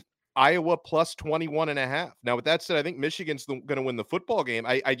 And Iowa plus 21.5. Now, with that said, I think Michigan's going to win the football game.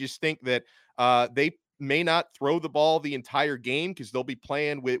 I just think that they may not throw the ball the entire game because they'll be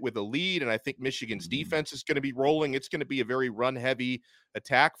playing with a lead, and I think Michigan's defense is going to be rolling. It's going to be a very run-heavy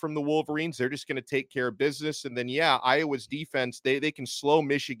attack from the Wolverines. They're just going to take care of business. And then, Iowa's defense, they can slow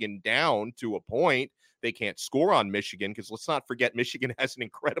Michigan down to a point. They can't score on Michigan because let's not forget Michigan has an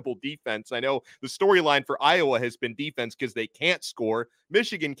incredible defense. I know the storyline for Iowa has been defense because they can't score.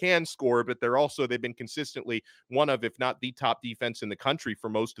 Michigan can score, but they've been consistently one of, if not the top defense in the country for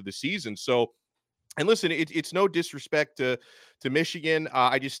most of the season. So, and listen, it's no disrespect to Michigan.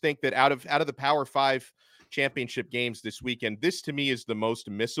 I just think that out of the Power 5 championship games this weekend, this to me is the most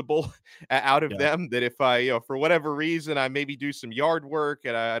missable out of them. That if I, for whatever reason, I maybe do some yard work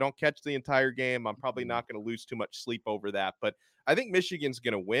and I don't catch the entire game, I'm probably not going to lose too much sleep over that. But I think Michigan's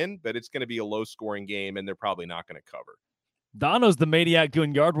going to win, but it's going to be a low scoring game and they're probably not going to cover. Dono's the maniac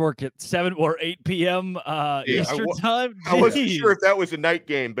doing yard work at 7 or 8 p.m. Eastern time. I wasn't sure if that was a night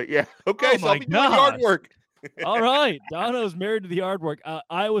game, but yeah. Okay, so I'll be doing yard work. All right. Dono's married to the yard work.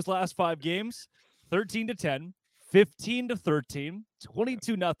 Iowa's last 5 games, 13-10, 15-13,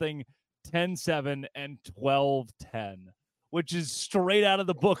 22-0, 10-7, and 12-10, which is straight out of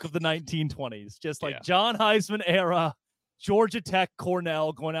the book of the 1920s. Just like John Heisman era, Georgia Tech,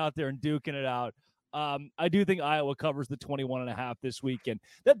 Cornell going out there and duking it out. I do think Iowa covers the 21.5 this week, and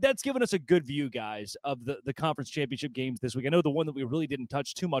that's given us a good view, guys, of the conference championship games this week. I know the one that we really didn't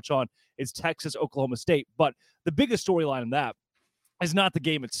touch too much on is Texas, Oklahoma State, but the biggest storyline in that is not the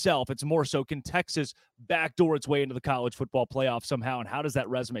game itself. It's more so, can Texas backdoor its way into the college football playoff somehow, and how does that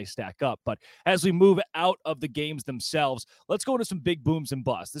resume stack up? But as we move out of the games themselves, let's go into some big booms and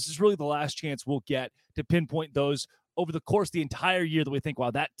busts. This is really the last chance we'll get to pinpoint those over the course of the entire year that we think, wow,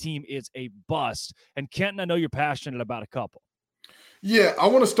 that team is a bust. And Kenton, I know you're passionate about a couple. Yeah, I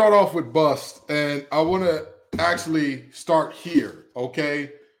want to start off with bust, and I want to actually start here,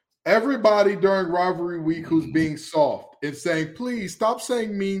 okay? Everybody during rivalry week who's being soft and saying, please stop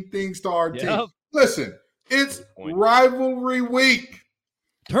saying mean things to our team. Listen, it's rivalry week.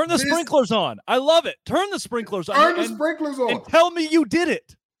 Turn the sprinklers on. I love it. Turn the sprinklers on. Turn the sprinklers on. And tell me you did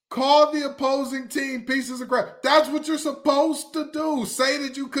it. Call the opposing team pieces of crap. That's what you're supposed to do. Say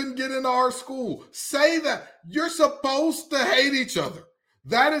that you couldn't get into our school. Say that. You're supposed to hate each other.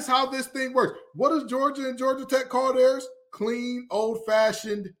 That is how this thing works. What does Georgia and Georgia Tech call theirs? Clean,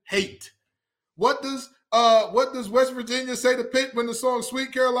 old-fashioned hate. What does West Virginia say to Pitt when the song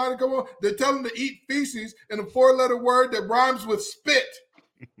Sweet Carolina come on? They tell them to eat feces in a 4-letter word that rhymes with spit.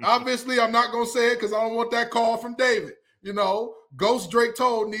 Obviously, I'm not going to say it because I don't want that call from David. You know, Ghost Drake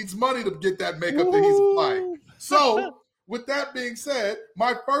Toll needs money to get that makeup that he's applying. So, with that being said,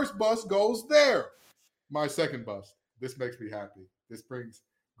 my first bust goes there. My second bust. This makes me happy. This brings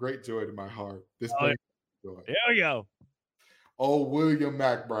great joy to my heart. This brings joy. Here we go. Oh, William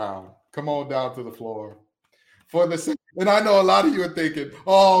Mack Brown. Come on down to the floor. And I know a lot of you are thinking,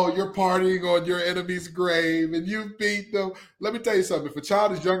 oh, you're partying on your enemy's grave and you beat them. Let me tell you something. If a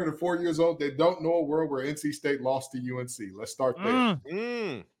child is younger than 4 years old, they don't know a world where NC State lost to UNC. Let's start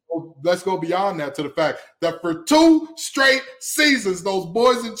there. Let's go beyond that to the fact that for 2 straight seasons, those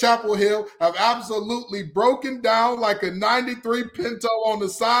boys in Chapel Hill have absolutely broken down like a 93 Pinto on the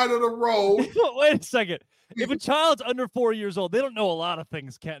side of the road. Wait a second. If a child's under 4 years old, they don't know a lot of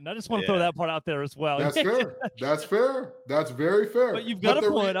things, Kenton. I just want to throw that part out there as well. That's fair. That's fair. That's very fair. But you've got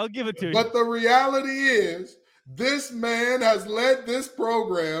a point. I'll give it to you. But the reality is, this man has led this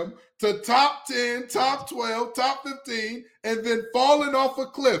program to top 10, top 12, top 15, and then falling off a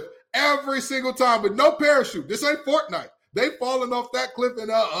cliff every single time with no parachute. This ain't Fortnite. They falling off that cliff in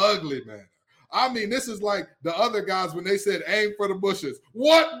an ugly manner. I mean, this is like the other guys when they said aim for the bushes.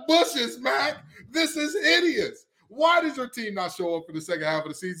 What bushes, Mac? This is hideous. Why does your team not show up for the second half of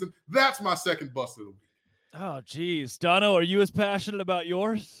the season? That's my second bust of the week. Oh, geez. Dono, are you as passionate about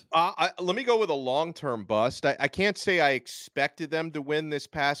yours? Let me go with a long-term bust. I can't say I expected them to win this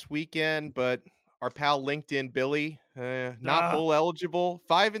past weekend, but our pal LinkedIn Billy, not bowl eligible,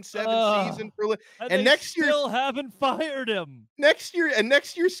 5-7 season for and next year still haven't fired him. Next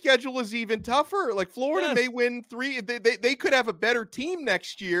year's schedule is even tougher. Like Florida may win 3. They could have a better team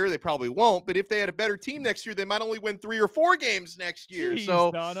next year. They probably won't, but if they had a better team next year, they might only win 3 or 4 games next year. Jeez,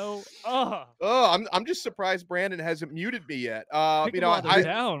 so, Dono. I'm just surprised Brandon hasn't muted me yet. Pick him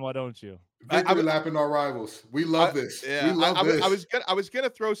down. Why don't you? Victory lapping our rivals. We love this. Yeah, we love this. I was gonna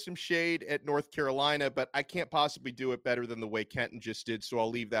throw some shade at North Carolina, but I can't possibly do it better than the way Kenton just did. So I'll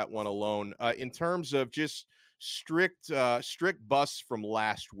leave that one alone. In terms of just strict busts from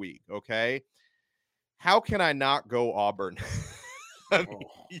last week. Okay. How can I not go Auburn? I mean,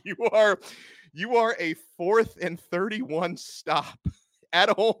 you are a 4th and 31 stop at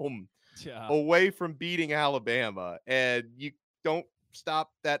home away from beating Alabama, and you don't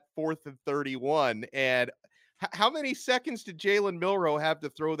stop that 4th and 31. And how many seconds did Jalen Milroe have to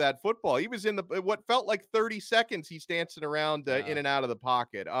throw that football? He was in what felt like 30 seconds. He's dancing around in and out of the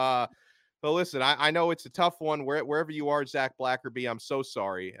pocket. But listen, I know it's a tough one. Wherever you are, Zach Blackerby, I'm so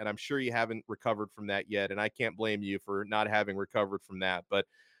sorry. And I'm sure you haven't recovered from that yet. And I can't blame you for not having recovered from that. But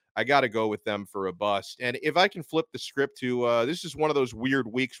I got to go with them for a bust. And if I can flip the script to this is one of those weird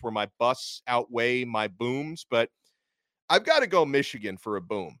weeks where my busts outweigh my booms. But I've got to go Michigan for a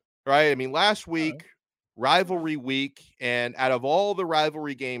boom, right? I mean, last week, rivalry week. And out of all the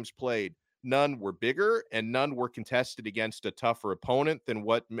rivalry games played, none were bigger and none were contested against a tougher opponent than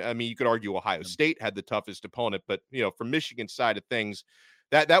you could argue Ohio State had the toughest opponent, but from Michigan's side of things,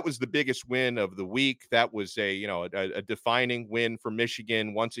 that was the biggest win of the week. That was a defining win for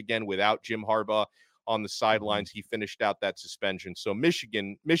Michigan once again without Jim Harbaugh on the sidelines. He finished out that suspension. So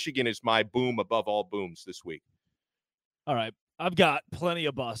Michigan is my boom above all booms this week. All right. I've got plenty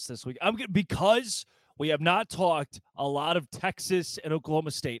of busts this week. Because we have not talked a lot of Texas and Oklahoma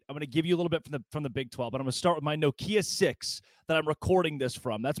State. I'm going to give you a little bit from the Big 12, but I'm going to start with my Nokia 6 that I'm recording this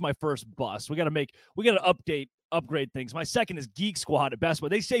from. That's my first bust. We got to upgrade things. My second is Geek Squad at Best Buy.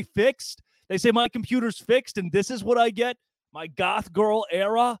 They say fixed. They say my computer's fixed, and this is what I get. My goth girl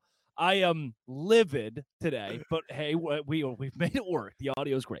era. I am livid today, but hey, we've made it work. The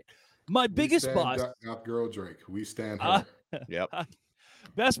audio is great. My biggest bust. Goth girl Drake. We stand her. Yep.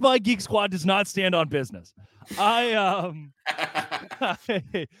 Best Buy Geek Squad does not stand on business. I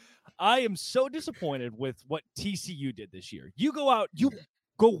am so disappointed with what TCU did this year. You go out, you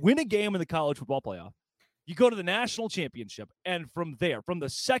go win a game in the college football playoff. You go to the national championship, and from there, from the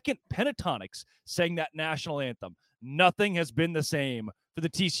second Pentatonics sang that national anthem, nothing has been the same for the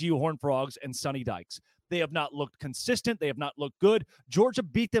TCU Horned Frogs and Sonny Dykes. They have not looked consistent. They have not looked good. Georgia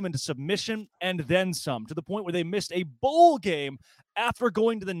beat them into submission and then some, to the point where they missed a bowl game after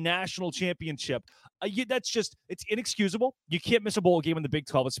going to the national championship. It's inexcusable. You can't miss a bowl game in the Big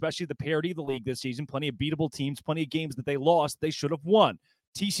 12, especially the parity of the league this season. Plenty of beatable teams, plenty of games that they lost they should have won.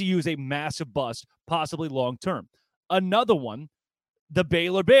 TCU is a massive bust, possibly long-term. Another one, the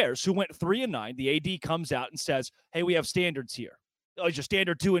Baylor Bears, who went 3-9. The AD comes out and says, hey, we have standards here. Oh, is your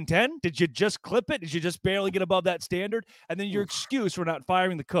standard 2-10? Did you just clip it? Did you just barely get above that standard? And then your excuse for not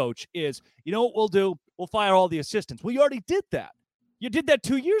firing the coach is, you know what we'll do? We'll fire all the assistants. Well, you already did that. You did that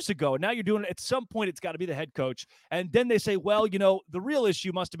 2 years ago, and now you're doing it. At some point, it's got to be the head coach. And then they say, well, the real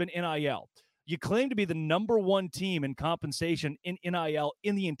issue must have been NIL. You claim to be the number one team in compensation in NIL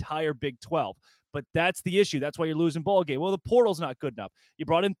in the entire Big 12. But that's the issue. That's why you're losing ball game. Well, the portal's not good enough. You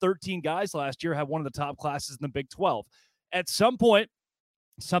brought in 13 guys last year, had one of the top classes in the Big 12. At some point,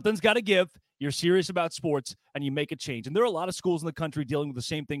 something's got to give. You're serious about sports, and you make a change. And there are a lot of schools in the country dealing with the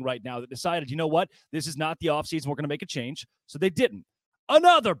same thing right now that decided, you know what? This is not the offseason. We're going to make a change. So they didn't.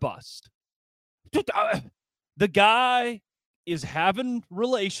 Another bust. The guy is having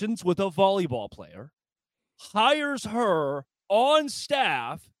relations with a volleyball player, hires her on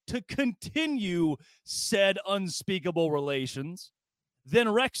staff to continue said unspeakable relations, then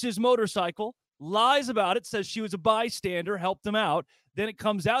wrecks his motorcycle, lies about it, says she was a bystander, helped him out. Then it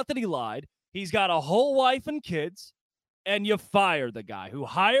comes out that he lied. He's got a whole wife and kids, and you fire the guy who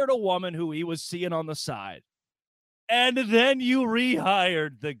hired a woman who he was seeing on the side. And then you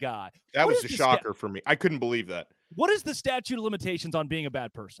rehired the guy. That was a shocker for me. I couldn't believe that. What is the statute of limitations on being a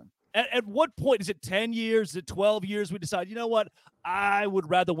bad person? At what point, is it 10 years, is it 12 years, we decide, you know what, I would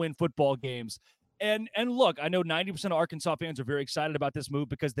rather win football games? And look, I know 90% of Arkansas fans are very excited about this move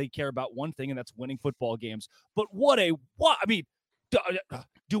because they care about one thing, and that's winning football games. But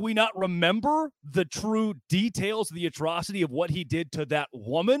Do we not remember the true details of the atrocity of what he did to that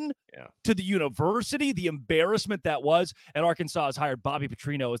woman, to the university, the embarrassment that was? And Arkansas has hired Bobby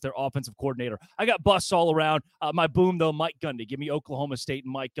Petrino as their offensive coordinator. I got busts all around. My boom, though, Mike Gundy. Give me Oklahoma State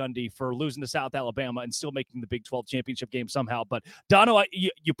and Mike Gundy for losing to South Alabama and still making the Big 12 championship game somehow. But, Dono,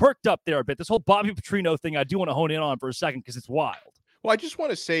 you perked up there a bit. This whole Bobby Petrino thing I do want to hone in on for a second because it's wild. Well, I just want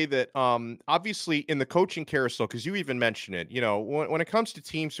to say that obviously in the coaching carousel, because you even mentioned it, when it comes to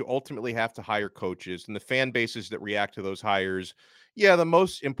teams who ultimately have to hire coaches and the fan bases that react to those hires, the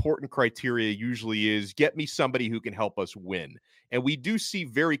most important criteria usually is get me somebody who can help us win. And we do see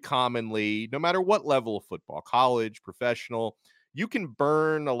very commonly, no matter what level of football, college, professional, you can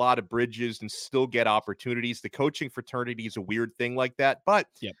burn a lot of bridges and still get opportunities. The coaching fraternity is a weird thing like that, but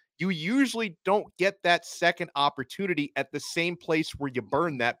you usually don't get that second opportunity at the same place where you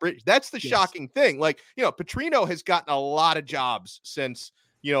burn that bridge. That's the shocking thing. Petrino has gotten a lot of jobs since,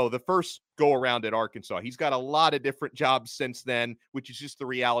 the first go around at Arkansas. He's got a lot of different jobs since then, which is just the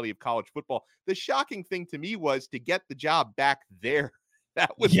reality of college football. The shocking thing to me was to get the job back there.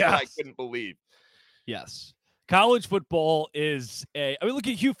 That was what I couldn't believe. Yes. College football is look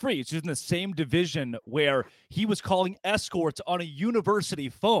at Hugh Freeze, who's in the same division where he was calling escorts on a university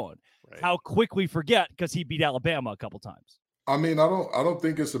phone. Right. How quick we forget because he beat Alabama a couple times. I mean, I don't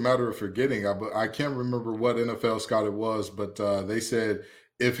think it's a matter of forgetting. I can't remember what NFL scout it was, but they said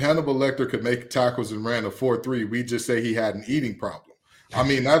if Hannibal Lecter could make tackles and ran a 4.3, we'd just say he had an eating problem. I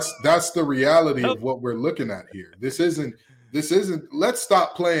mean, that's the reality of what we're looking at here. This isn't, let's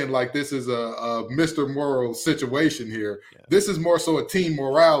stop playing like this is a Mr. Moral situation here. Yeah. This is more so a team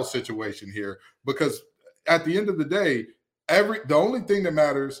morale situation here, because at the end of the day, the only thing that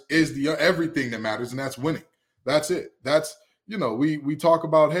matters is everything that matters, and that's winning. That's it. That's, we talk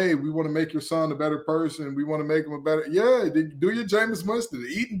about, hey, we want to make your son a better person. We want to make him a better. Yeah, do your Jameis Winston.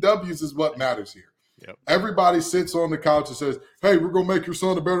 Eating W's is what matters here. Yep. Everybody sits on the couch and says, hey, we're going to make your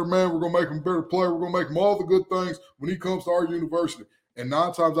son a better man. We're going to make him a better player. We're going to make him all the good things when he comes to our university. And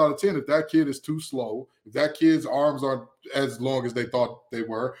 9 times out of 10, if that kid is too slow, if that kid's arms aren't as long as they thought they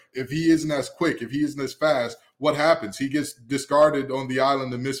were, if he isn't as quick, if he isn't as fast, what happens? He gets discarded on the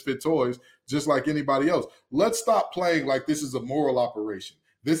island of misfit toys, just like anybody else. Let's stop playing like this is a moral operation.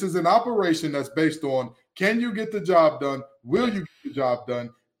 This is an operation that's based on, can you get the job done? Will you get the job done?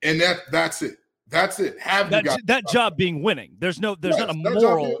 And that's it. That's it. That job being winning. There's not a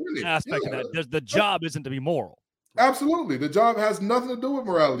moral aspect of that. The job isn't to be moral. Absolutely. The job has nothing to do with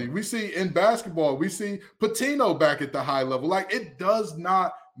morality. We see in basketball, we see Patino back at the high level. Like, it does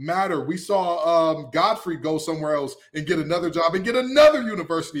not matter. We saw Godfrey go somewhere else and get another job and get another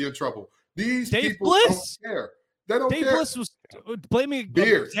university in trouble. These Dave people Bliss. don't care. They don't care. Dave Bliss was blaming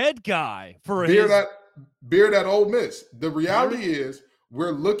a dead guy for Beard at Ole Miss. The reality is,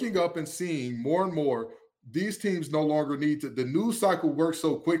 we're looking up and seeing more and more these teams no longer need to. The news cycle works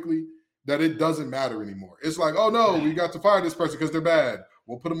so quickly that it doesn't matter anymore. It's like, oh, no, we got to fire this person because they're bad.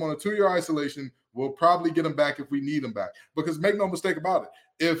 We'll put them on a 2-year isolation. We'll probably get them back if we need them back. Because make no mistake about it,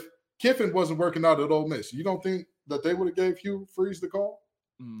 if Kiffin wasn't working out at Ole Miss, you don't think that they would have gave Hugh Freeze the call?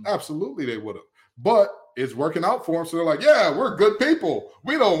 Absolutely they would have. But it's working out for them, so they're like, yeah, we're good people.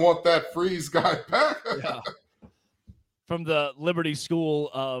 We don't want that Freeze guy back. Yeah. From the Liberty School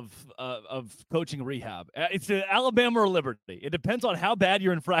of Coaching Rehab. It's Alabama or Liberty. It depends on how bad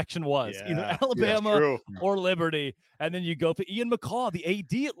your infraction was. Either Alabama or Liberty. And then you go for Ian McCaw, the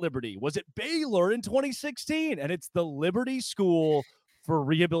AD at Liberty. Was it Baylor in 2016? And it's the Liberty School for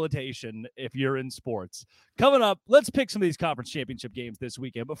Rehabilitation if you're in sports. Coming up, let's pick some of these conference championship games this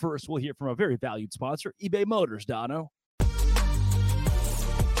weekend. But first, we'll hear from a very valued sponsor, eBay Motors, Dono.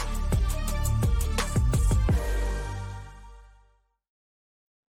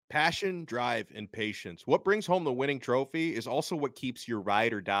 Passion, drive, and patience. What brings home the winning trophy is also what keeps your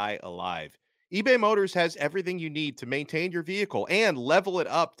ride or die alive. eBay Motors has everything you need to maintain your vehicle and level it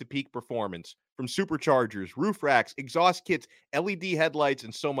up to peak performance. From superchargers, roof racks, exhaust kits, LED headlights,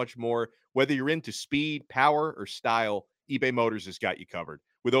 and so much more. Whether you're into speed, power, or style, eBay Motors has got you covered.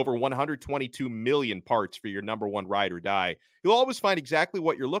 With over 122 million parts for your number one ride or die, you'll always find exactly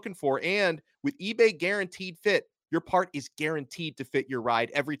what you're looking for. And with eBay Guaranteed Fit, your part is guaranteed to fit your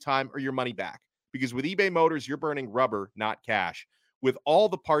ride every time or your money back. Because with eBay Motors, you're burning rubber, not cash. With all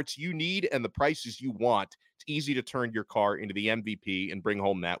the parts you need and the prices you want, it's easy to turn your car into the MVP and bring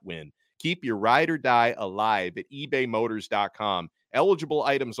home that win. Keep your ride or die alive at ebaymotors.com. Eligible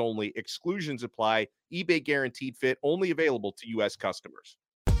items only. Exclusions apply. eBay Guaranteed Fit only available to U.S. customers.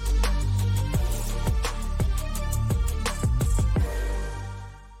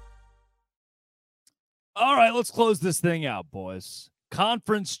 All right, let's close this thing out, boys.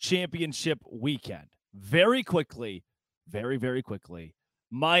 Conference championship weekend. Very quickly, very, very quickly.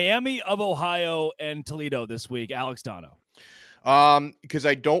 Miami of Ohio and Toledo this week. Alex Dono. Because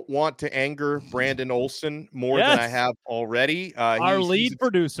I don't want to anger Brandon Olson more than I have already. Our lead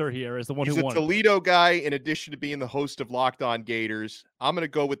producer here is the one who He's won. a Toledo guy, in addition to being the host of Locked On Gators. I'm going to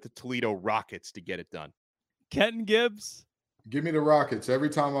go with the Toledo Rockets to get it done. Kenton Gibbs. Give me the Rockets. Every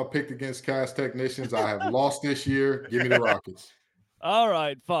time I picked against Cast Technicians, I have lost this year. Give me the Rockets. All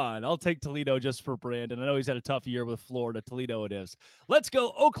right, fine. I'll take Toledo just for Brandon. I know he's had a tough year with Florida. Toledo it is. Let's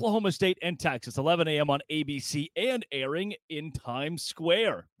go Oklahoma State and Texas, 11 a.m. on ABC and airing in Times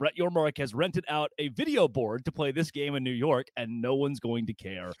Square. Brett Yormark has rented out a video board to play this game in New York, and no one's going to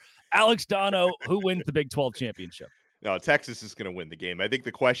care. Alex Dono, who wins the Big 12 championship? No, Texas is going to win the game. I think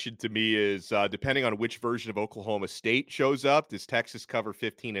the question to me is, depending on which version of Oklahoma State shows up, does Texas cover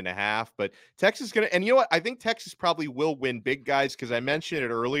 15.5? But Texas going to, and you know what? I think Texas probably will win big, guys, because I mentioned it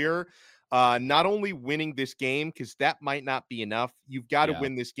earlier. Not only winning this game, because that might not be enough. You've got to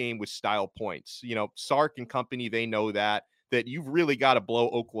win this game with style points. You know, Sark and company, they know that you've really got to blow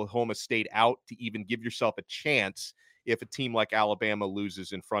Oklahoma State out to even give yourself a chance if a team like Alabama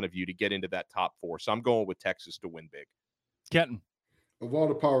loses in front of you to get into that top 4. So I'm going with Texas to win big. Kenton. Of all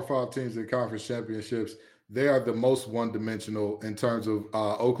the Power 5 teams in conference championships, they are the most one-dimensional in terms of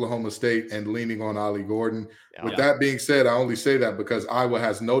Oklahoma State and leaning on Ollie Gordon. With that being said, I only say that because Iowa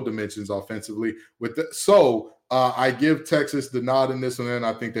has no dimensions offensively. I give Texas the nod in this one, and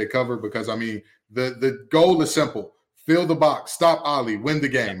I think they cover because, I mean, the goal is simple. Fill the box, stop Ollie, win the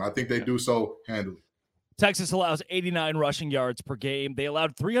game. I think they do so handily. Texas allows 89 rushing yards per game. They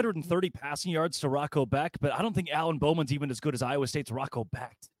allowed 330 passing yards to Rocco Beck, but I don't think Alan Bowman's even as good as Iowa State's Rocco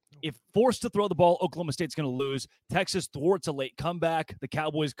Beck. If forced to throw the ball, Oklahoma State's going to lose. Texas thwarts a late comeback. The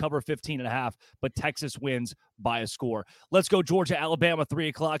Cowboys cover 15.5, but Texas wins by a score. Let's go Georgia, Alabama, 3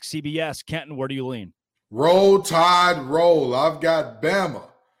 o'clock, CBS. Kenton, where do you lean? Roll Tide, roll. I've got Bama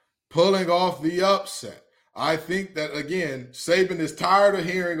pulling off the upset. I think that, again, Saban is tired of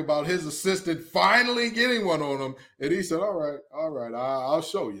hearing about his assistant finally getting one on him. And he said, all right, I'll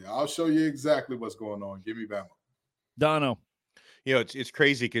show you. I'll show you exactly what's going on. Give me Bama. Dono. You know, it's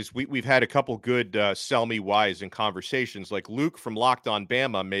crazy because we've had a couple good sell me whys in conversations. Like Luke from Locked On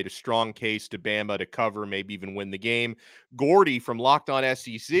Bama made a strong case to Bama to cover, maybe even win the game. Gordy from Locked On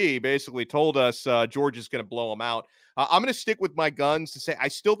SEC basically told us Georgia's going to blow them out. I'm going to stick with my guns to say I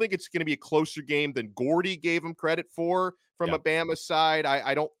still think it's going to be a closer game than Gordy gave him credit for from a Bama side.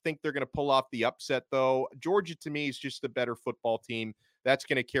 I don't think they're going to pull off the upset, though. Georgia, to me, is just a better football team. That's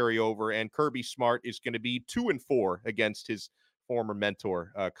going to carry over, and Kirby Smart is going to be 2-4 against his former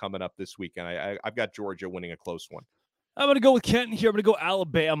mentor coming up this weekend. I've got Georgia winning a close one. I'm going to go with Kenton here. I'm going to go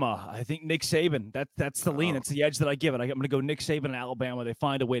Alabama. I think Nick Saban. That's the lean. That's the edge that I give it. I'm going to go Nick Saban and Alabama. They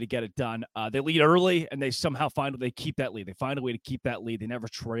find a way to get it done. They lead early, and they somehow they keep that lead. They find a way to keep that lead. They never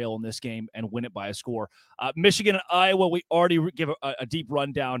trail in this game and win it by a score. Michigan and Iowa, we already give a deep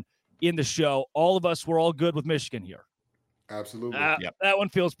rundown in the show. All of us, we're all good with Michigan here. Absolutely. That one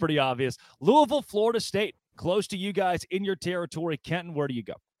feels pretty obvious. Louisville, Florida State, close to you guys in your territory. Kenton, where do you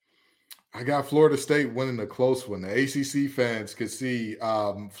go? I got Florida State winning a close one. The ACC fans could see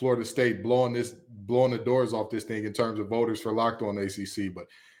Florida State blowing the doors off this thing in terms of voters for Locked On ACC. But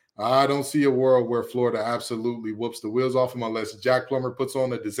I don't see a world where Florida absolutely whoops the wheels off them unless Jack Plummer puts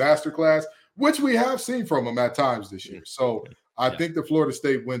on a disaster class, which we have seen from him at times this year. So I think the Florida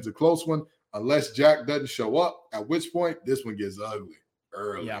State wins a close one unless Jack doesn't show up, at which point this one gets ugly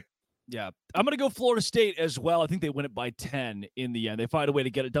early. Yeah. I'm going to go Florida State as well. I think they win it by 10 in the end. They find a way to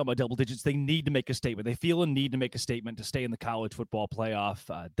get it done by double digits. They need to make a statement. They feel a need to make a statement to stay in the college football playoff.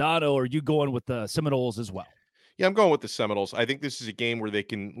 Dono, are you going with the Seminoles as well? Yeah, I'm going with the Seminoles. I think this is a game where they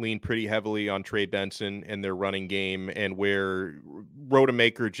can lean pretty heavily on Trey Benson and their running game, and where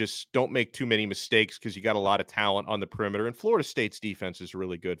Rodemaker just don't make too many mistakes because you got a lot of talent on the perimeter. And Florida State's defense is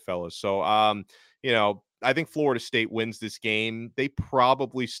really good, fellas. So, I think Florida State wins this game. They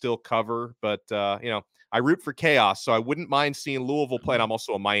probably still cover, but, I root for chaos, so I wouldn't mind seeing Louisville play. And I'm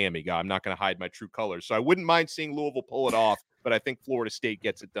also a Miami guy. I'm not going to hide my true colors. So I wouldn't mind seeing Louisville pull it off, but I think Florida State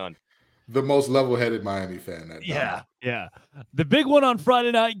gets it done. The most level-headed Miami fan. Yeah. The big one on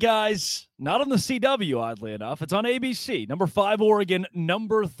Friday night, guys, not on the CW, oddly enough. It's on ABC. Number 5, Oregon.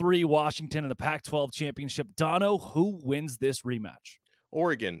 Number 3, Washington in the Pac-12 championship. Dono, who wins this rematch?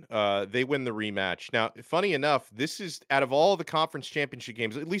 Oregon, they win the rematch. Now, funny enough, this is out of all the conference championship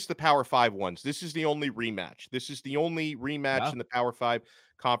games, at least the Power 5 ones, this is the only rematch. This is the only rematch in the Power 5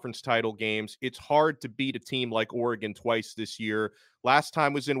 conference title games. It's hard to beat a team like Oregon twice this year. Last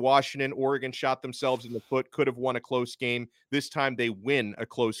time was in Washington. Oregon shot themselves in the foot, could have won a close game. This time they win a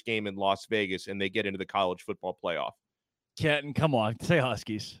close game in Las Vegas, and they get into the college football playoff. Kenton, come on, say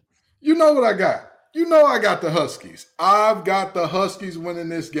Huskies. You know what I got? You know I got the Huskies. I've got the Huskies winning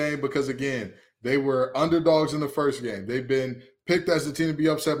this game because, again, they were underdogs in the first game. They've been picked as the team to be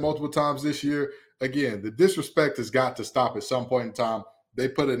upset multiple times this year. Again, the disrespect has got to stop at some point in time. They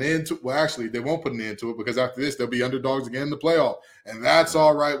put an end to – well, actually, they won't put an end to it because after this, they'll be underdogs again in the playoff. And that's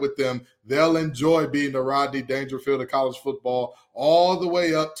all right with them. They'll enjoy being the Rodney Dangerfield of college football all the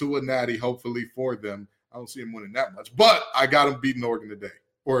way up to a natty, hopefully, for them. I don't see them winning that much. But I got them beating Oregon today,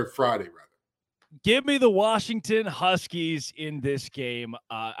 or Friday, rather. Give me the Washington Huskies in this game.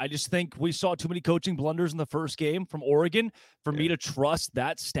 I just think we saw too many coaching blunders in the first game from Oregon for me to trust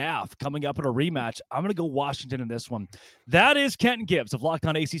that staff coming up in a rematch. I'm going to go Washington in this one. That is Kenton Gibbs of Locked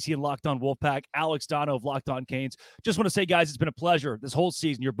On ACC and Locked On Wolfpack, Alex Dono of Locked On Canes. Just want to say, guys, it's been a pleasure this whole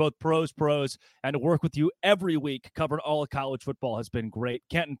season. You're both pros, and to work with you every week covering all of college football has been great.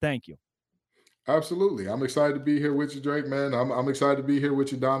 Kenton, thank you. Absolutely. I'm excited to be here with you, Drake, man. I'm excited to be here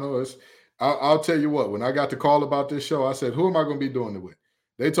with you, Dono. I'll tell you what, when I got the call about this show, I said, who am I going to be doing it with?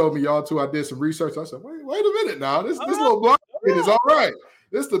 They told me y'all too. I did some research. I said, wait a minute now. This little blind kid is all right.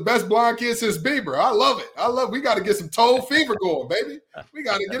 This is the best blind kid since Bieber. I love it. We got to get some toe fever going, baby. We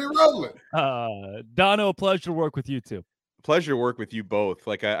got to get it rolling. Dono, a pleasure to work with you too. Pleasure to work with you both.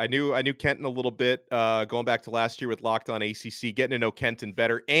 Like I knew Kenton a little bit going back to last year with Locked On ACC, getting to know Kenton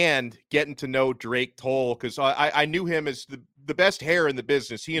better and getting to know Drake Toll because I knew him as the best hair in the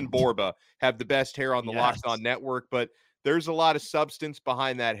business. He and Borba have the best hair on the Locked On network, but there's a lot of substance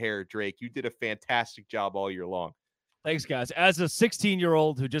behind that hair, Drake. You did a fantastic job all year long. Thanks, guys. As a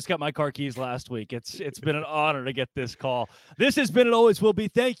 16-year-old who just got my car keys last week, it's been an honor to get this call. This has been and always will be.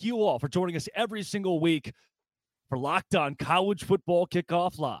 Thank you all for joining us every single week for Locked On College Football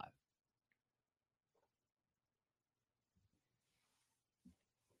Kickoff Live.